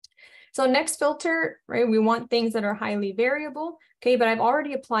 So next filter, right? We want things that are highly variable. Okay, but I've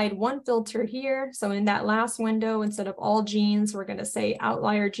already applied one filter here. So in that last window, instead of all genes, we're going to say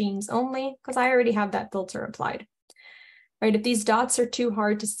outlier genes only because I already have that filter applied. Right? If these dots are too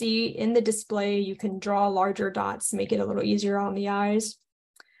hard to see in the display, you can draw larger dots to make it a little easier on the eyes.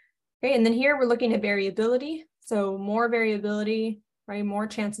 Okay, and then here we're looking at variability. So more variability, right? More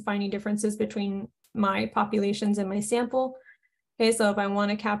chance of finding differences between my populations and my sample. Okay, so if I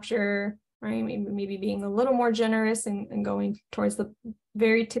want to capture, right, maybe being a little more generous and going towards the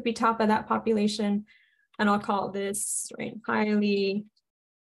very tippy top of that population, and I'll call this, right, highly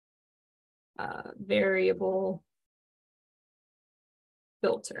variable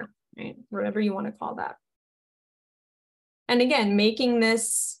filter, right, whatever you want to call that. And again, making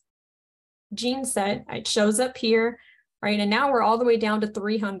this gene set, it shows up here, right? And now we're all the way down to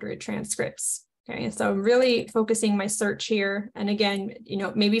 300 transcripts. Okay, so I'm really focusing my search here. And again, you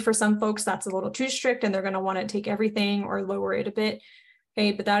know, maybe for some folks that's a little too strict and they're going to want to take everything or lower it a bit.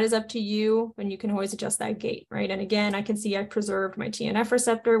 Okay, but that is up to you, and you can always adjust that gate, right? And again, I can see I preserved my TNF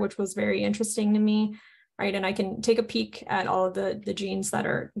receptor, which was very interesting to me, right? And I can take a peek at all of the genes that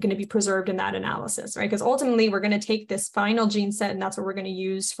are going to be preserved in that analysis, right? Because ultimately we're going to take this final gene set and that's what we're going to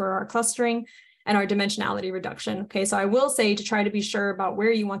use for our clustering and our dimensionality reduction. Okay, so I will say to try to be sure about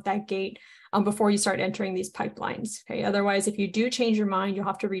where you want that gate before you start entering these pipelines. Okay, otherwise, if you do change your mind, you'll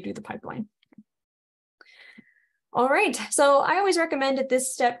have to redo the pipeline. All right, so I always recommend at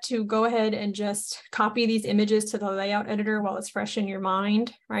this step to go ahead and just copy these images to the layout editor while it's fresh in your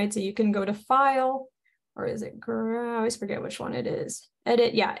mind, right? So you can go to File, or is it, I always forget which one it is.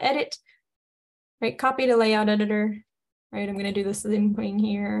 Edit, yeah, Edit, right? Copy to layout editor, right? I'm gonna do the same thing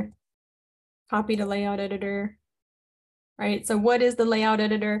here. Copy to layout editor, right? So what is the layout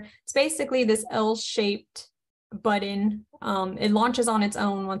editor? It's basically this L-shaped button. It launches on its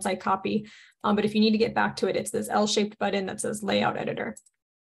own once I copy. But if you need to get back to it, it's this L-shaped button that says Layout Editor.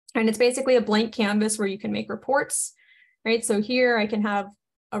 And it's basically a blank canvas where you can make reports, right? So here I can have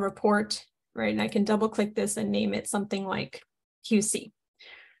a report, right? And I can double click this and name it something like QC,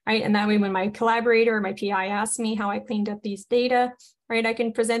 right? And that way when my collaborator or my PI asks me how I cleaned up these data, right? I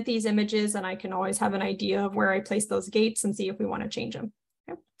can present these images and I can always have an idea of where I place those gates and see if we want to change them.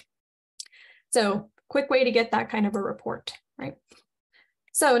 Okay? So quick way to get that kind of a report, right?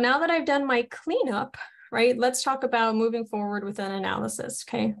 So now that I've done my cleanup, right, let's talk about moving forward with an analysis,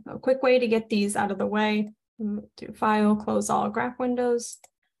 okay? A quick way to get these out of the way, do File, close all graph windows,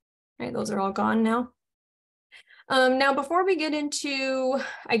 right? Those are all gone now. Now, before we get into,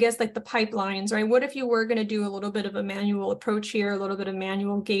 I guess, like the pipelines, right? What if you were going to do a little bit of a manual approach here, a little bit of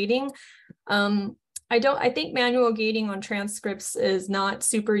manual gating? I think manual gating on transcripts is not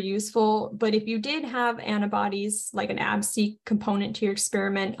super useful, but if you did have antibodies, like an AB-seq component to your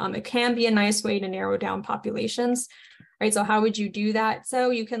experiment, it can be a nice way to narrow down populations, right? So how would you do that?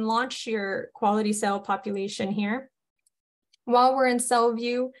 So you can launch your quality cell population here. While we're in cell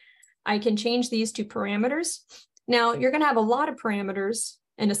view, I can change these to parameters. Now you're going to have a lot of parameters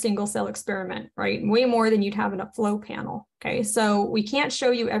in a single cell experiment, right? Way more than you'd have in a flow panel. Okay, so we can't show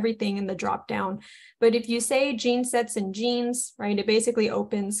you everything in the drop down, but if you say gene sets and genes, right, it basically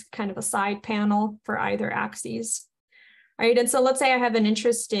opens kind of a side panel for either axes, right? And so let's say I have an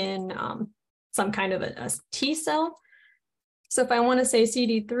interest in some kind of a T cell. So if I want to say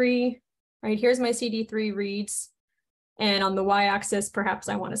CD3, right, here's my CD3 reads, and on the y-axis, perhaps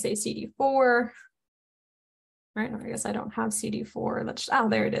I want to say CD4. Right, I guess I don't have CD4. Oh,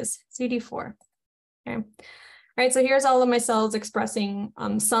 there it is, CD4. Okay, all right, so here's all of my cells expressing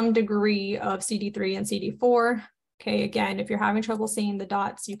some degree of CD3 and CD4. Okay, again, if you're having trouble seeing the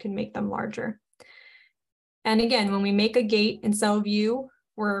dots, you can make them larger. And again, when we make a gate in cell view,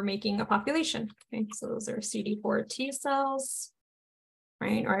 we're making a population. Okay, so those are CD4 T cells,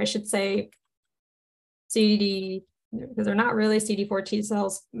 right? Or I should say CD, because they're not really CD4 T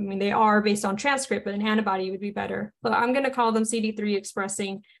cells. I mean, they are based on transcript, but an antibody would be better. But I'm going to call them CD3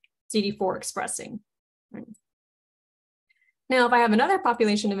 expressing, CD4 expressing. Right. Now, if I have another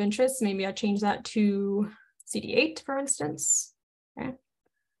population of interest, maybe I change that to CD8, for instance. Okay.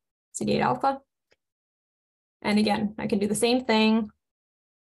 CD8 alpha. And again, I can do the same thing.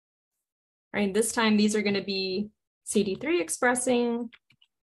 Right. This time, these are going to be CD3 expressing,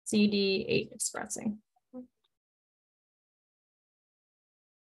 CD8 expressing.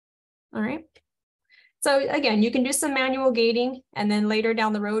 All right. So again, you can do some manual gating, and then later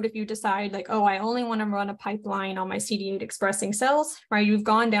down the road, if you decide like, oh, I only want to run a pipeline on my CD8 expressing cells, right? You've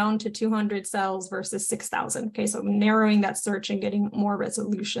gone down to 200 cells versus 6,000. Okay, so narrowing that search and getting more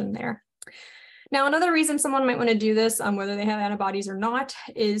resolution there. Now, another reason someone might want to do this, whether they have antibodies or not,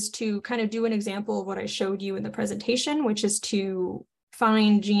 is to kind of do an example of what I showed you in the presentation, which is to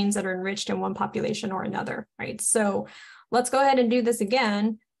find genes that are enriched in one population or another, right? So let's go ahead and do this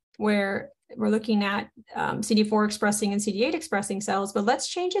again, where we're looking at CD4 expressing and CD8 expressing cells, but let's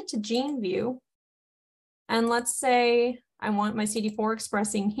change it to gene view. And let's say I want my CD4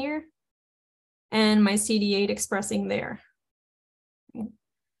 expressing here and my CD8 expressing there. Okay.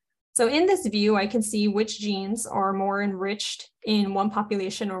 So in this view, I can see which genes are more enriched in one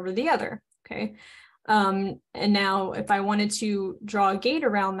population over the other, okay? And now if I wanted to draw a gate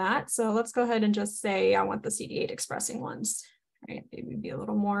around that, so let's go ahead and just say I want the CD8 expressing ones. Right, maybe be a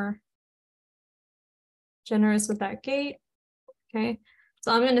little more generous with that gate. Okay,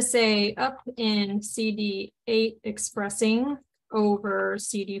 so I'm going to say up in CD8 expressing over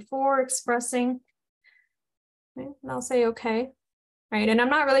CD4 expressing. Okay, and I'll say okay. Right, and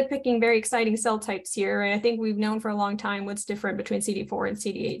I'm not really picking very exciting cell types here. Right? I think we've known for a long time what's different between CD4 and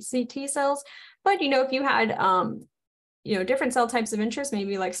CD8 T cells. But you know, if you had different cell types of interest,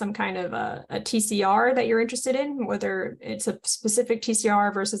 maybe like some kind of a TCR that you're interested in, whether it's a specific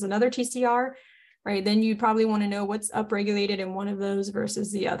TCR versus another TCR, right? Then you'd probably want to know what's upregulated in one of those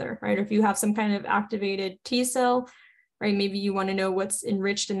versus the other, right? Or if you have some kind of activated T cell, right? Maybe you want to know what's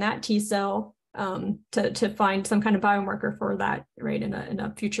enriched in that T cell to find some kind of biomarker for that, right? In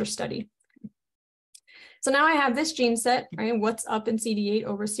a future study. So now I have this gene set, right? What's up in CD8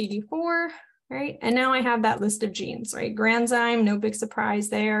 over CD4? right? And now I have that list of genes, right? Granzyme, no big surprise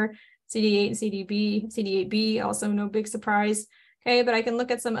there. CD8 and CD8B, also no big surprise. Okay, but I can look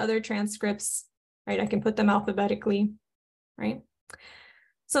at some other transcripts, right? I can put them alphabetically, right?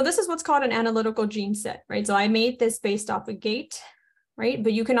 So this is what's called an analytical gene set, right? So I made this based off a gate, right?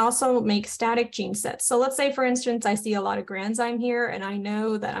 But you can also make static gene sets. So let's say, for instance, I see a lot of granzyme here, and I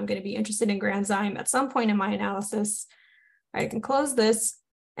know that I'm going to be interested in granzyme at some point in my analysis. I can close this,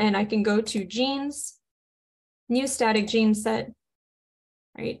 and I can go to genes, new static gene set,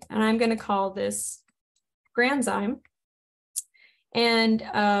 right? And I'm going to call this granzyme. And,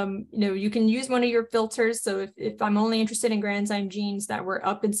 you can use one of your filters. So if I'm only interested in granzyme genes that were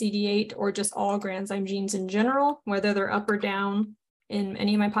up in CD8 or just all granzyme genes in general, whether they're up or down in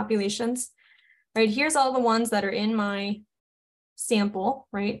any of my populations, right? Here's all the ones that are in my sample,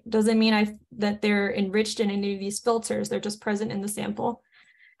 right? Doesn't mean that they're enriched in any of these filters. They're just present in the sample.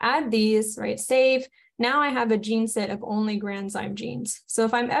 Add these, right? Save. Now I have a gene set of only granzyme genes. So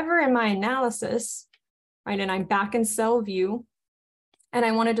if I'm ever in my analysis, right, and I'm back in cell view, and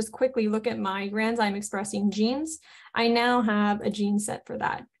I want to just quickly look at my granzyme expressing genes, I now have a gene set for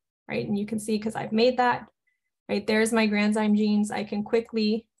that, right? And you can see, because I've made that, right? There's my granzyme genes. I can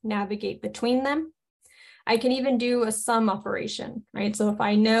quickly navigate between them. I can even do a sum operation, right? So if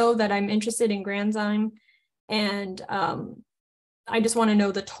I know that I'm interested in granzyme and I just want to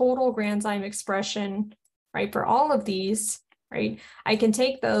know the total granzyme expression, right, for all of these, right? I can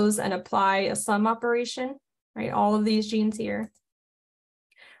take those and apply a sum operation, right? All of these genes here.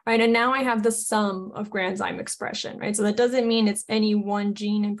 Right, and now I have the sum of granzyme expression, right? So that doesn't mean it's any one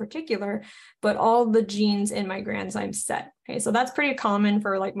gene in particular, but all the genes in my granzyme set. Okay, so that's pretty common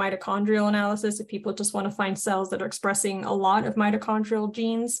for like mitochondrial analysis if people just want to find cells that are expressing a lot of mitochondrial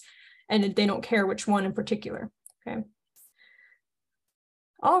genes and they don't care which one in particular. Okay.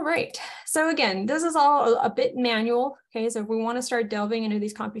 All right, so again, this is all a bit manual. Okay, so if we want to start delving into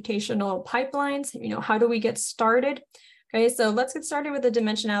these computational pipelines, how do we get started? Okay, so let's get started with the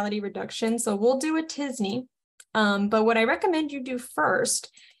dimensionality reduction. So we'll do a t-SNE, but what I recommend you do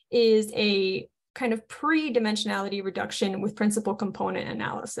first is a kind of pre-dimensionality reduction with principal component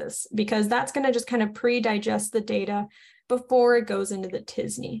analysis, because that's going to just kind of pre-digest the data before it goes into the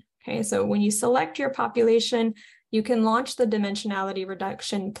t-SNE. Okay, so when you select your population, you can launch the dimensionality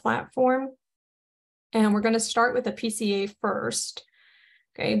reduction platform, and we're going to start with a PCA first.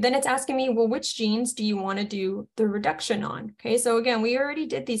 Okay, then it's asking me, well, which genes do you want to do the reduction on? Okay, so again, we already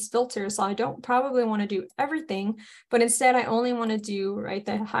did these filters, so I don't probably want to do everything, but instead I only want to do, right,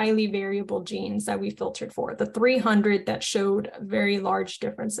 the highly variable genes that we filtered for, the 300 that showed very large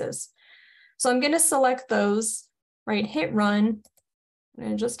differences. So I'm going to select those, right, hit run,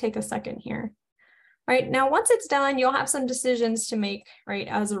 and just take a second here. Right, now once it's done, you'll have some decisions to make, right,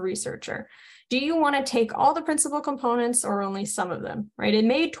 as a researcher. Do you want to take all the principal components or only some of them, right? It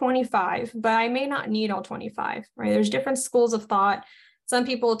made 25, but I may not need all 25, right? There's different schools of thought. Some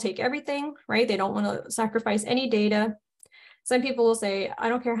people will take everything, right? They don't want to sacrifice any data. Some people will say, I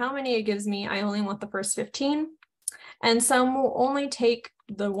don't care how many it gives me, I only want the first 15. And some will only take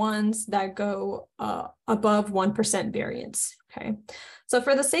the ones that go above 1% variance, okay? So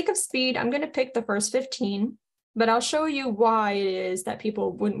for the sake of speed, I'm going to pick the first 15. But I'll show you why it is that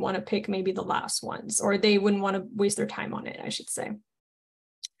people wouldn't want to pick maybe the last ones, or they wouldn't want to waste their time on it, I should say.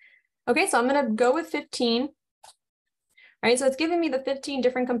 Okay, so I'm going to go with 15. Right, so it's giving me the 15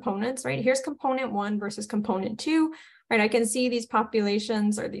 different components, right? Here's component 1 versus component 2, right? I can see these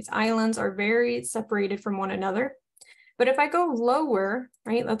populations or these islands are very separated from one another. But if I go lower,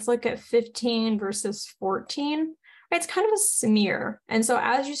 right, let's look at 15 versus 14. It's kind of a smear. And so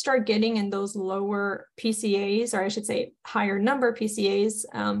as you start getting in those lower PCAs, or I should say higher number PCAs,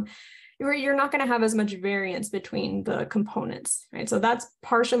 you're not going to have as much variance between the components, right? So that's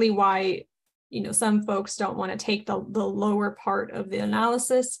partially why, some folks don't want to take the lower part of the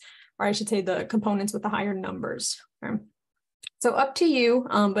analysis, or I should say the components with the higher numbers. Okay? So up to you,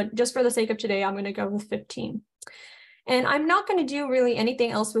 but just for the sake of today, I'm going to go with 15. And I'm not going to do really anything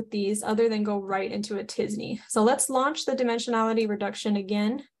else with these other than go right into a t-SNE. So let's launch the dimensionality reduction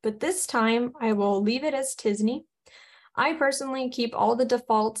again, but this time I will leave it as t-SNE. I personally keep all the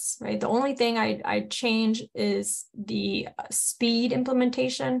defaults, right? The only thing I change is the speed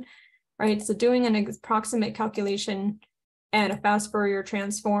implementation, right? So doing an approximate calculation and a fast Fourier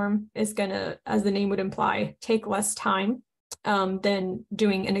transform is going to, as the name would imply, take less time than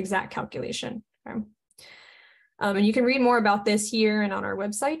doing an exact calculation. Okay? And you can read more about this here and on our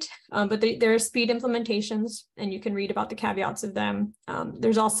website, but there are speed implementations and you can read about the caveats of them.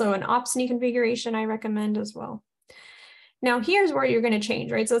 There's also an OPSNE configuration I recommend as well. Now here's where you're going to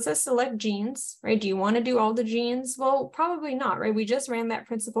change, right? So it says select genes, right? Do you want to do all the genes? Well, probably not, right? We just ran that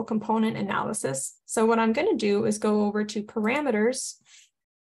principal component analysis. So what I'm going to do is go over to parameters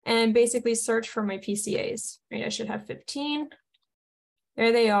and basically search for my PCAs, right? I should have 15.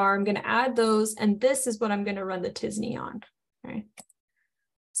 There they are. I'm going to add those, and this is what I'm going to run the t-SNE on, right?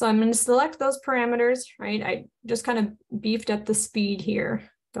 So I'm going to select those parameters, right? I just kind of beefed up the speed here.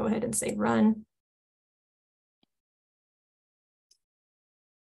 Go ahead and say run.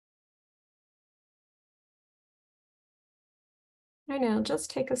 I know, just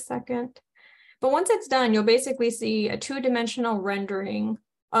take a second. But once it's done, you'll basically see a two-dimensional rendering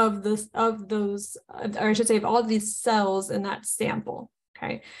of those, or I should say, of all of these cells in that sample,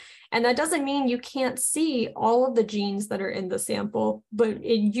 okay? And that doesn't mean you can't see all of the genes that are in the sample, but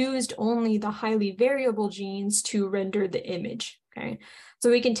it used only the highly variable genes to render the image, okay? So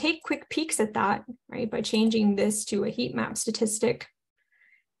we can take quick peeks at that, right, by changing this to a heat map statistic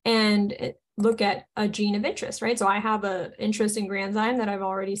and look at a gene of interest, right? So I have an interest in granzyme that I've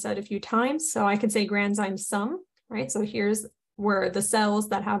already said a few times. So I can say granzyme sum, right? So here's where the cells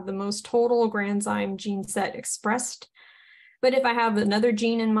that have the most total granzyme gene set expressed. But if I have another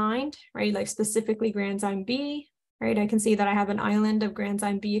gene in mind, right, like specifically granzyme B, right, I can see that I have an island of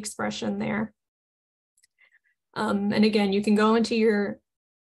granzyme B expression there. And again, you can go into your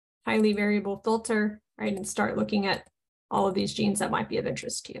highly variable filter, right, and start looking at all of these genes that might be of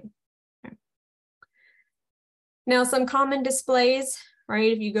interest to you. Okay. Now, some common displays,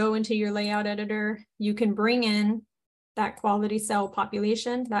 right, if you go into your layout editor, you can bring in that quality cell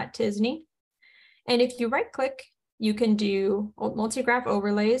population, that t-SNE. And if you right click, you can do multi-graph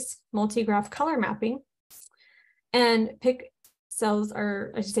overlays, multi-graph color mapping, and pick cells,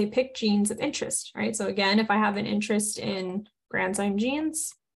 or I should say pick genes of interest, right? So again, if I have an interest in granzyme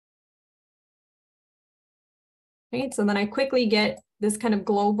genes, right? So then I quickly get this kind of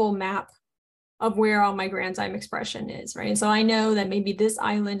global map of where all my granzyme expression is, right? So I know that maybe this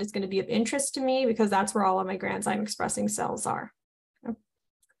island is going to be of interest to me because that's where all of my granzyme expressing cells are.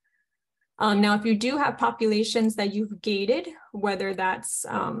 Now, if you do have populations that you've gated, whether that's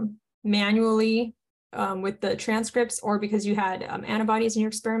manually with the transcripts or because you had antibodies in your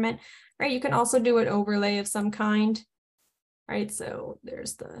experiment, right? You can also do an overlay of some kind, right? So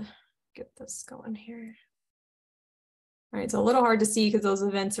there's get this going here. All right, it's a little hard to see because those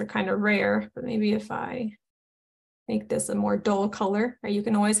events are kind of rare, but maybe if I make this a more dull color, right? You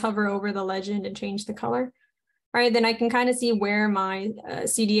can always hover over the legend and change the color. All right, then I can kind of see where my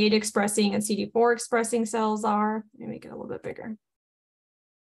CD8 expressing and CD4 expressing cells are. Let me make it a little bit bigger.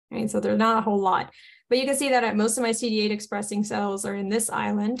 All right, so there's not a whole lot, but you can see that most of my CD8 expressing cells are in this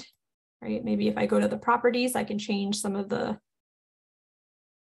island, right? Maybe if I go to the properties, I can change some of the,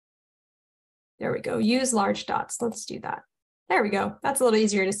 there we go, use large dots. Let's do that. There we go. That's a little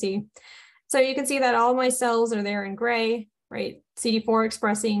easier to see. So you can see that all my cells are there in gray, right? CD4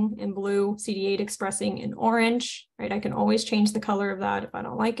 expressing in blue, CD8 expressing in orange, right? I can always change the color of that if I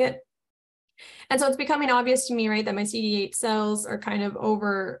don't like it. And so it's becoming obvious to me, right, that my CD8 cells are kind of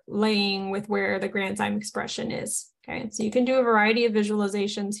overlaying with where the granzyme expression is, okay? So you can do a variety of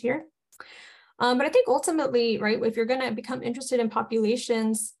visualizations here. But I think ultimately, right, if you're going to become interested in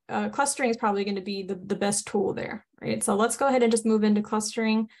populations, clustering is probably going to be the best tool there, right? So let's go ahead and just move into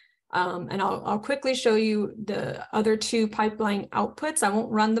clustering. And I'll quickly show you the other two pipeline outputs. I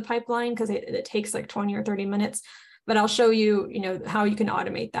won't run the pipeline because it takes like 20 or 30 minutes, but I'll show you, how you can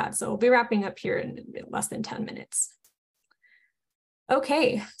automate that. So we'll be wrapping up here in less than 10 minutes.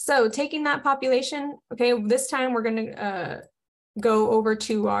 Okay, so taking that population, okay, this time we're going to go over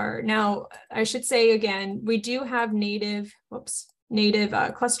to our, now I should say again, we do have native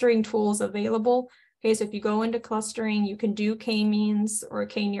clustering tools available. Okay, so if you go into clustering, you can do k-means or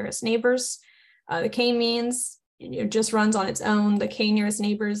k-nearest neighbors. The k-means just runs on its own. The k-nearest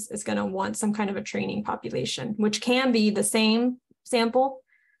neighbors is going to want some kind of a training population, which can be the same sample,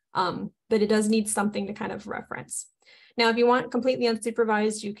 but it does need something to kind of reference. Now, if you want completely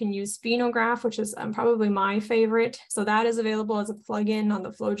unsupervised, you can use Phenograph, which is probably my favorite. So that is available as a plugin on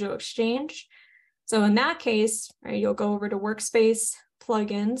the FlowJo Exchange. So in that case, right, you'll go over to Workspace,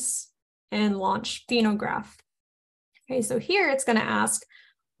 Plugins, and launch Phenograph. Okay, so here it's going to ask,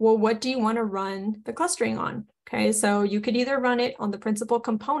 well, what do you want to run the clustering on? Okay, so you could either run it on the principal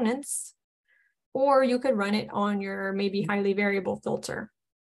components, or you could run it on your maybe highly variable filter.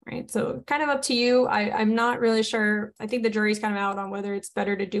 Right, so kind of up to you. I'm not really sure. I think the jury's kind of out on whether it's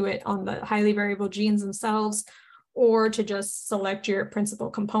better to do it on the highly variable genes themselves or to just select your principal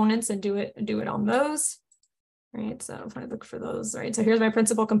components and do it on those. right? So if I look for those, right? So here's my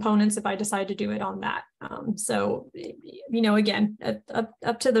principal components if I decide to do it on that. So, you know, again,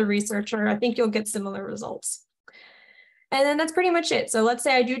 up to the researcher, I think you'll get similar results. And then that's pretty much it. So let's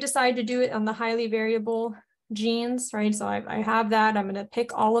say I do decide to do it on the highly variable genes, right? So I have that, I'm gonna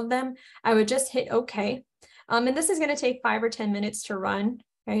pick all of them. I would just hit okay. And this is gonna take 5 or 10 minutes to run,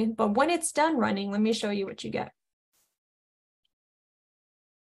 okay? But when it's done running, let me show you what you get.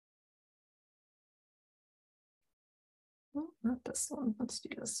 Oh, not this one, let's do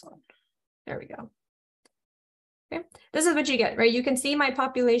this one. There we go. Okay, this is what you get, right? You can see my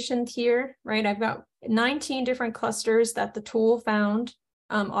population here, right? I've got 19 different clusters that the tool found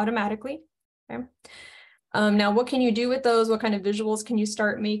automatically, okay? Now, what can you do with those? What kind of visuals can you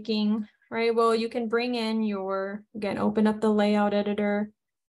start making, right? Well, you can bring in your, again, open up the layout editor,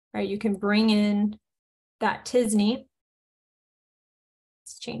 right? You can bring in that t-SNE.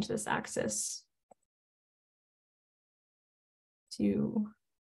 Let's change this axis to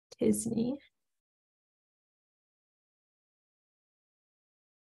t-SNE.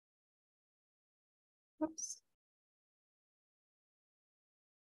 Oops.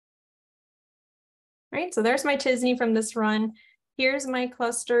 Right, so there's my t-SNE from this run. Here's my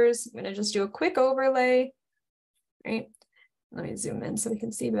clusters. I'm gonna just do a quick overlay, right? Let me zoom in so we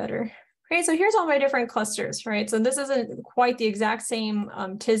can see better. Okay, so here's all my different clusters, right? So this isn't quite the exact same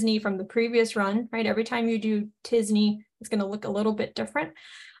t-SNE from the previous run, right? Every time you do t-SNE, it's gonna look a little bit different.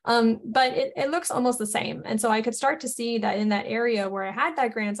 But it looks almost the same. And so I could start to see that in that area where I had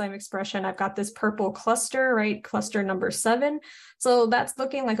that granzyme expression, I've got this purple cluster, right? Cluster number 7. So that's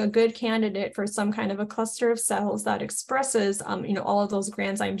looking like a good candidate for some kind of a cluster of cells that expresses, you know, all of those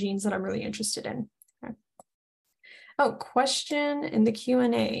granzyme genes that I'm really interested in. Okay. Oh, question in the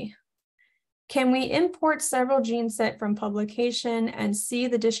Q&A. Can we import several gene set from publication and see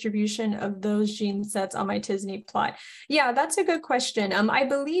the distribution of those gene sets on my t-SNE plot? Yeah, that's a good question. I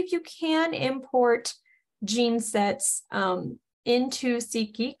believe you can import gene sets into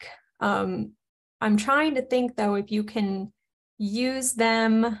SeqGeq. I'm trying to think though, if you can use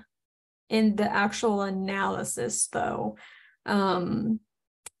them in the actual analysis though.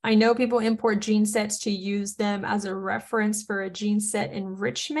 I know people import gene sets to use them as a reference for a gene set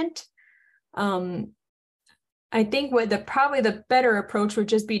enrichment. I think probably the better approach would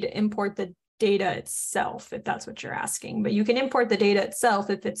just be to import the data itself, if that's what you're asking. But you can import the data itself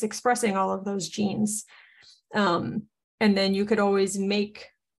if it's expressing all of those genes. And then you could always make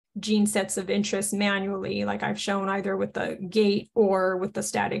gene sets of interest manually, like I've shown either with the gate or with the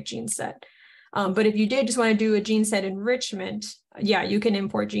static gene set. But if you did just want to do a gene set enrichment, yeah, you can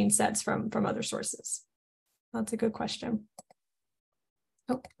import gene sets from other sources. That's a good question.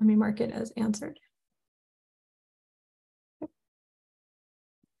 Oh, let me mark it as answered.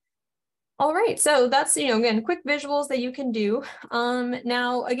 All right, so that's, you know, again, quick visuals that you can do.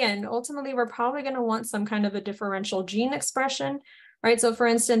 Now, again, ultimately, we're probably going to want some kind of a differential gene expression, right? So for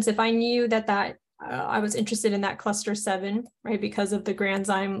instance, if I knew that I was interested in that cluster 7, right, because of the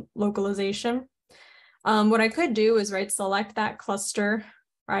granzyme localization, what I could do is, right, select that cluster,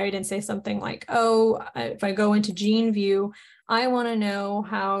 right, and say something like, oh, if I go into gene view, I want to know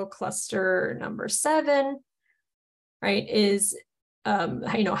how cluster number 7, right, is,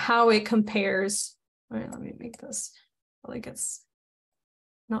 you know, how it compares. All right, let me make this, like it's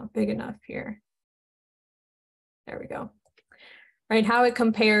not big enough here. There we go. Right, how it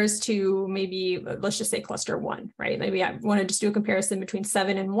compares to maybe, let's just say cluster 1, right? Maybe I want to just do a comparison between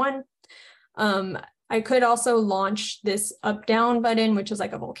 7 and 1. I could also launch this up-down button, which is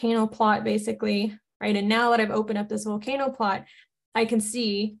like a volcano plot, basically, right? And now that I've opened up this volcano plot, I can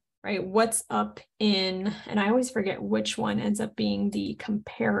see, right, what's up in, and I always forget which one ends up being the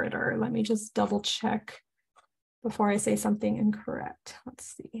comparator. Let me just double check before I say something incorrect.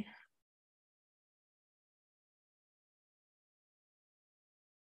 Let's see.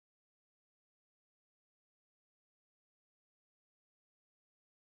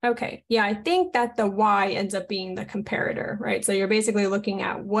 Okay, yeah, I think that the Y ends up being the comparator, right? So you're basically looking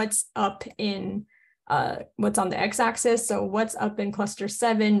at what's up in, what's on the x-axis. So what's up in cluster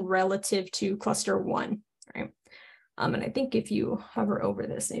 7 relative to cluster 1, right? And I think if you hover over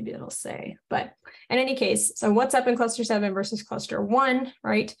this, maybe it'll say, but in any case, so what's up in cluster 7 versus cluster 1,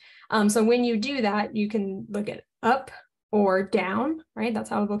 right? So when you do that, you can look at up or down, right?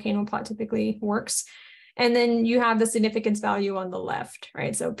 That's how a volcano plot typically works. And then you have the significance value on the left,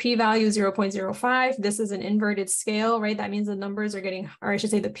 right? So p-value 0.05. This is an inverted scale, right? That means the numbers are getting, or I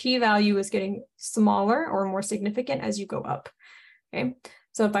should say the p-value is getting smaller or more significant as you go up, okay?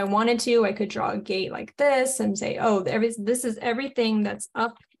 So if I wanted to, I could draw a gate like this and say, oh, this is everything that's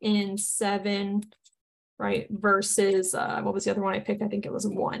up in 7 right, versus, what was the other one I picked? I think it was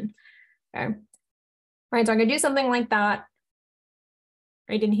 1, okay. Right, so I'm gonna do something like that,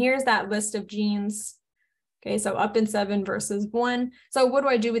 right, and here's that list of genes. Okay, so up in 7 versus 1. So what do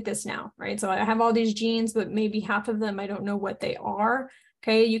I do with this now, right? So I have all these genes, but maybe half of them, I don't know what they are.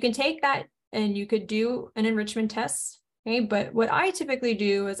 Okay, you can take that and you could do an enrichment test. Okay, but what I typically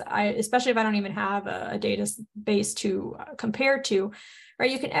do is especially if I don't even have a database to compare to,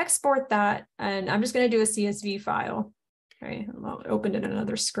 right? You can export that, and I'm just going to do a CSV file. Okay, I'll open it in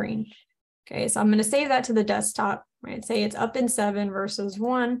another screen. Okay, so I'm going to save that to the desktop, right? Say it's up in 7 versus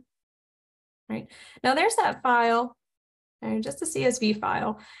 1. Right. Now there's that file, and just a CSV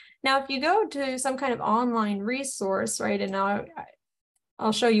file. Now, if you go to some kind of online resource, right, and now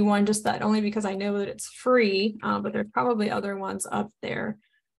I'll show you one just that only because I know that it's free, but there's probably other ones up there.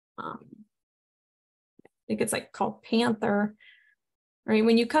 I think it's like called Panther, right?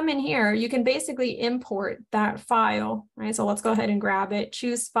 When you come in here, you can basically import that file, right? So let's go ahead and grab it,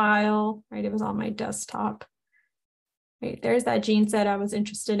 choose file, right? It was on my desktop. Right, there's that gene set I was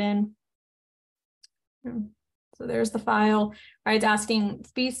interested in. So there's the file, right? It's asking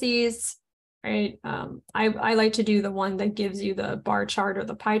species, right? I like to do the one that gives you the bar chart or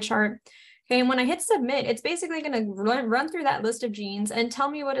the pie chart. Okay, and when I hit submit, it's basically going to run through that list of genes and tell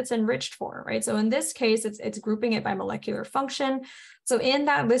me what it's enriched for, right? So in this case, it's grouping it by molecular function. So in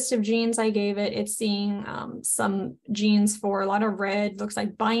that list of genes I gave it, it's seeing some genes for a lot of red, looks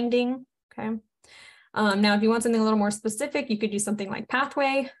like binding, okay? Now, if you want something a little more specific, you could do something like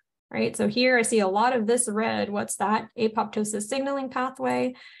pathway. Right, so here I see a lot of this red. What's that? Apoptosis signaling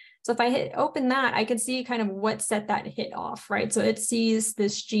pathway. So if I hit open that, I can see kind of what set that hit off, right? So it sees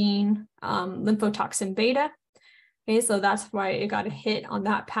this gene, lymphotoxin beta. Okay, so that's why it got a hit on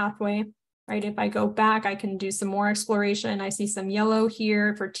that pathway, right? If I go back, I can do some more exploration. I see some yellow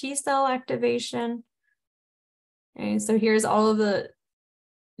here for T cell activation. Okay, so here's all of the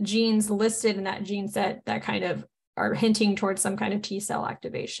genes listed in that gene set that kind of are hinting towards some kind of T cell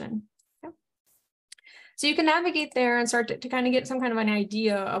activation. Okay. So you can navigate there and start to kind of get some kind of an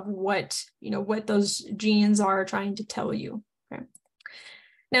idea of what those genes are trying to tell you. Okay.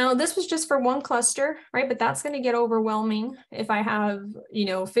 Now this was just for one cluster, right? But that's going to get overwhelming if I have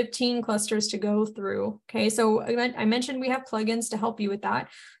 15 clusters to go through. Okay, so I mentioned we have plugins to help you with that.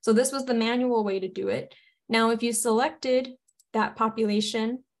 So this was the manual way to do it. Now, if you selected that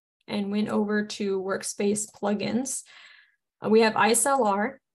population and went over to workspace plugins, we have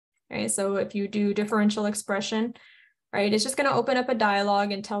iCellR. Okay, so if you do differential expression, right, it's just going to open up a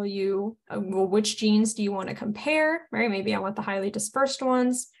dialog and tell you, well, which genes do you want to compare, right? Maybe I want the highly dispersed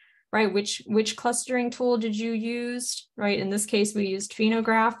ones, right? Which clustering tool did you use, right? In this case, we used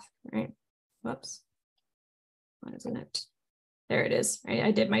Phenograph, right? Whoops, why isn't it? There it is, right?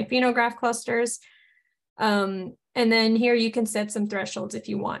 I did my Phenograph clusters. And then here you can set some thresholds if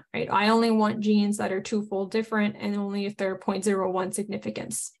you want, right? I only want genes that are twofold different and only if they're 0.01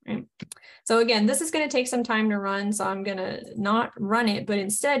 significance, right? So again, this is going to take some time to run, so I'm going to not run it, but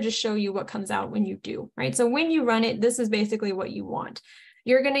instead just show you what comes out when you do, right? So when you run it, this is basically what you want.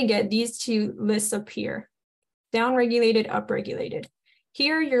 You're going to get these two lists appear, downregulated, upregulated.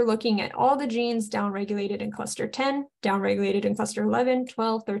 Here you're looking at all the genes downregulated in cluster 10, downregulated in cluster 11,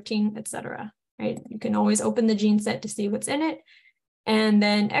 12, 13, etc. Right? You can always open the gene set to see what's in it and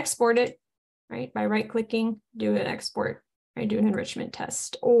then export it, right? By right-clicking, do an export, right? Do an enrichment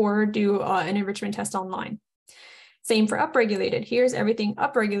test or do an enrichment test online. Same for upregulated. Here's everything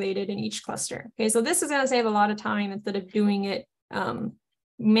upregulated in each cluster. Okay, so this is going to save a lot of time instead of doing it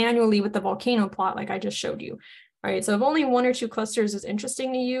manually with the volcano plot like I just showed you. Right, so if only 1 or 2 clusters is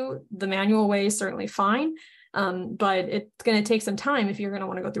interesting to you, the manual way is certainly fine, but it's going to take some time if you're going to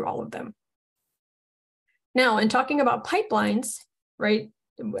want to go through all of them. Now, in talking about pipelines, right,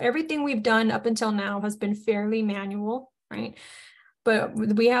 everything we've done up until now has been fairly manual, right? But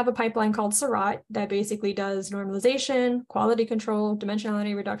we have a pipeline called Seurat that basically does normalization, quality control,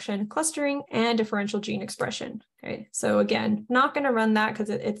 dimensionality reduction, clustering, and differential gene expression. Okay, so again, not going to run that because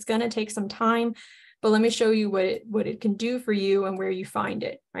it's going to take some time, but let me show you what it can do for you and where you find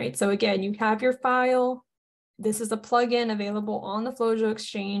it, right? So again, you have your file. This is a plugin available on the Flojo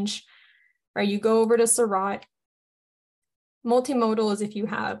Exchange. Right, you go over to Seurat. Multimodal is if you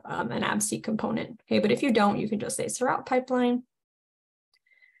have an ABS-C component. Okay, but if you don't, you can just say Seurat pipeline.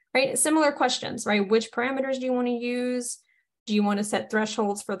 Right, similar questions, right? Which parameters do you want to use? Do you want to set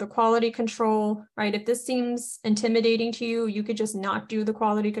thresholds for the quality control? Right, if this seems intimidating to you, you could just not do the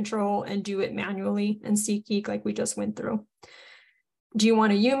quality control and do it manually in SeqGeq like we just went through. Do you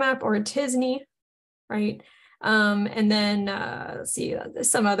want a UMAP or a TISNI? Right. And then let's see,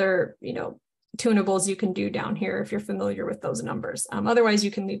 some other, tunables you can do down here if you're familiar with those numbers. Otherwise,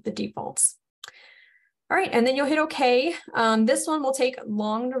 you can leave the defaults. All right, and then you'll hit OK. This one will take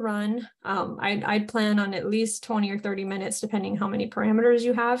long to run. I'd plan on at least 20 or 30 minutes, depending how many parameters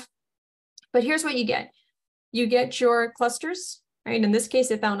you have. But here's what you get. You get your clusters, right? In this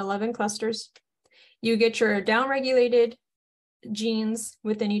case, it found 11 clusters. You get your downregulated genes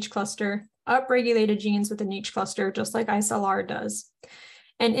within each cluster, upregulated genes within each cluster, just like ISLR does.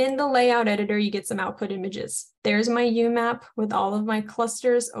 And in the layout editor, you get some output images. There's my UMAP with all of my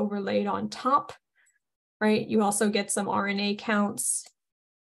clusters overlaid on top, right? You also get some RNA counts,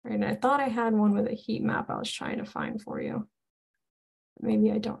 right? And I thought I had one with a heat map I was trying to find for you.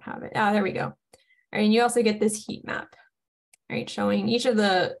 Maybe I don't have it. Ah, there we go. And you also get this heat map, right? Showing each of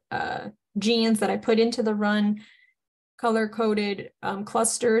the genes that I put into the run, color-coded,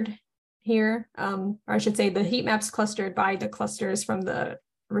 clustered here, or I should say the heat map's clustered by the clusters from the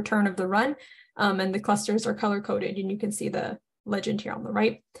return of the run, and the clusters are color-coded, and you can see the legend here on the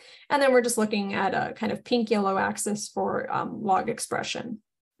right. And then we're just looking at a kind of pink-yellow axis for log expression.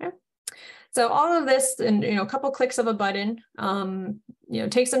 Okay. So all of this, and a couple clicks of a button,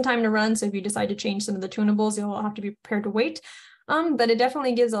 takes some time to run. So if you decide to change some of the tunables, you'll have to be prepared to wait. But it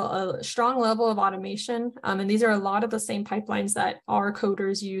definitely gives a strong level of automation. And these are a lot of the same pipelines that our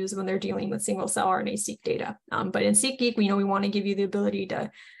coders use when they're dealing with single-cell RNA-seq data. But in SeqGeq, we want to give you the ability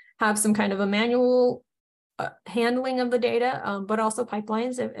to have some kind of a manual handling of the data, but also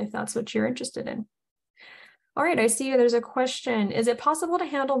pipelines if that's what you're interested in. All right, I see there's a question. Is it possible to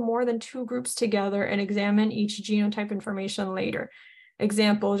handle more than 2 groups together and examine each genotype information later?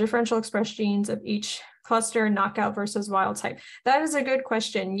 Example, differential expressed genes of each cluster, knockout versus wild type. That is a good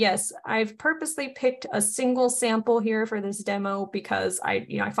question. Yes, I've purposely picked a single sample here for this demo because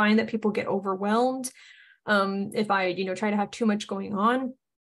I find that people get overwhelmed if I try to have too much going on.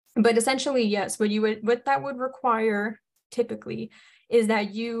 But essentially, yes, what that would require typically is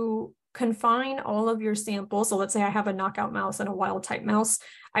that you confine all of your samples. So let's say I have a knockout mouse and a wild type mouse.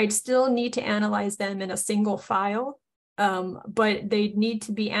 I'd still need to analyze them in a single file, but they need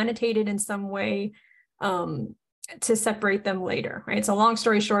to be annotated in some way to separate them later, right? So long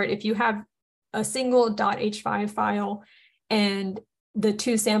story short, if you have a single .h5 file and the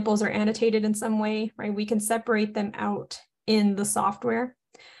 2 samples are annotated in some way, right, we can separate them out in the software.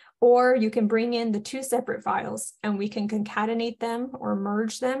 Or you can bring in the 2 separate files and we can concatenate them or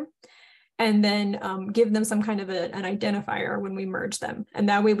merge them and then give them some kind of an identifier when we merge them. And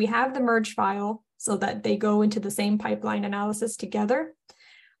that way we have the merge file so that they go into the same pipeline analysis together.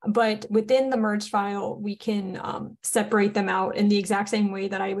 But within the merge file, we can separate them out in the exact same way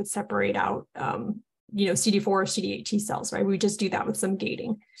that I would separate out CD4 or CD8 T cells, right? We just do that with some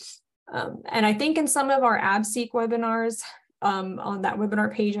gating. And I think in some of our AbSeq webinars, on that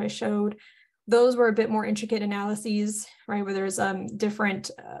webinar page I showed, those were a bit more intricate analyses, right, where there's different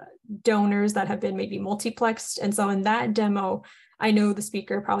donors that have been maybe multiplexed. And so in that demo, I know the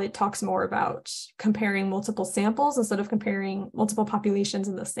speaker probably talks more about comparing multiple samples instead of comparing multiple populations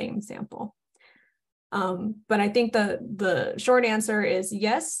in the same sample. But I think the short answer is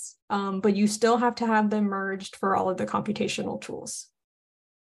yes, but you still have to have them merged for all of the computational tools.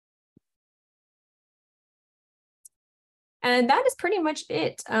 And that is pretty much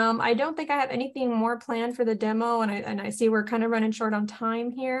it. I don't think I have anything more planned for the demo, and I see we're kind of running short on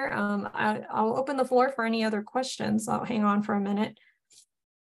time here. I'll open the floor for any other questions. I'll hang on for a minute.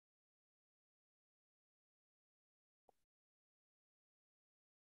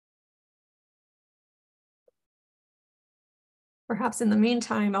 Perhaps in the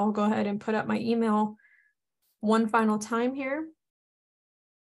meantime, I'll go ahead and put up my email one final time here.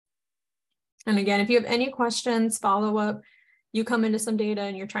 And again, if you have any questions, follow up, you come into some data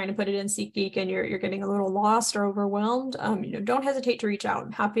and you're trying to put it in SeqGeq and you're getting a little lost or overwhelmed, don't hesitate to reach out.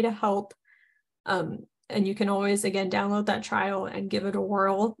 I'm happy to help. And you can always, again, download that trial and give it a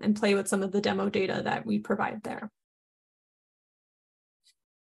whirl and play with some of the demo data that we provide there.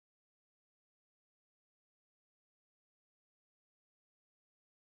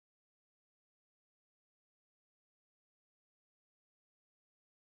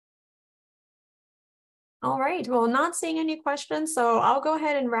 All right, well, not seeing any questions, so I'll go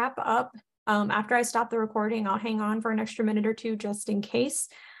ahead and wrap up. After I stop the recording, I'll hang on for an extra minute or two just in case.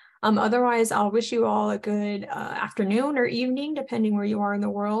 Otherwise, I'll wish you all a good afternoon or evening, depending where you are in the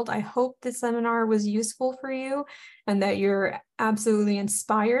world. I hope this seminar was useful for you and that you're absolutely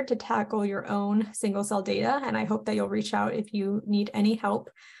inspired to tackle your own single-cell data, and I hope that you'll reach out if you need any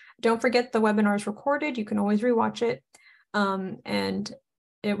help. Don't forget the webinar is recorded. You can always rewatch it. And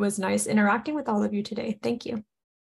it was nice interacting with all of you today. Thank you.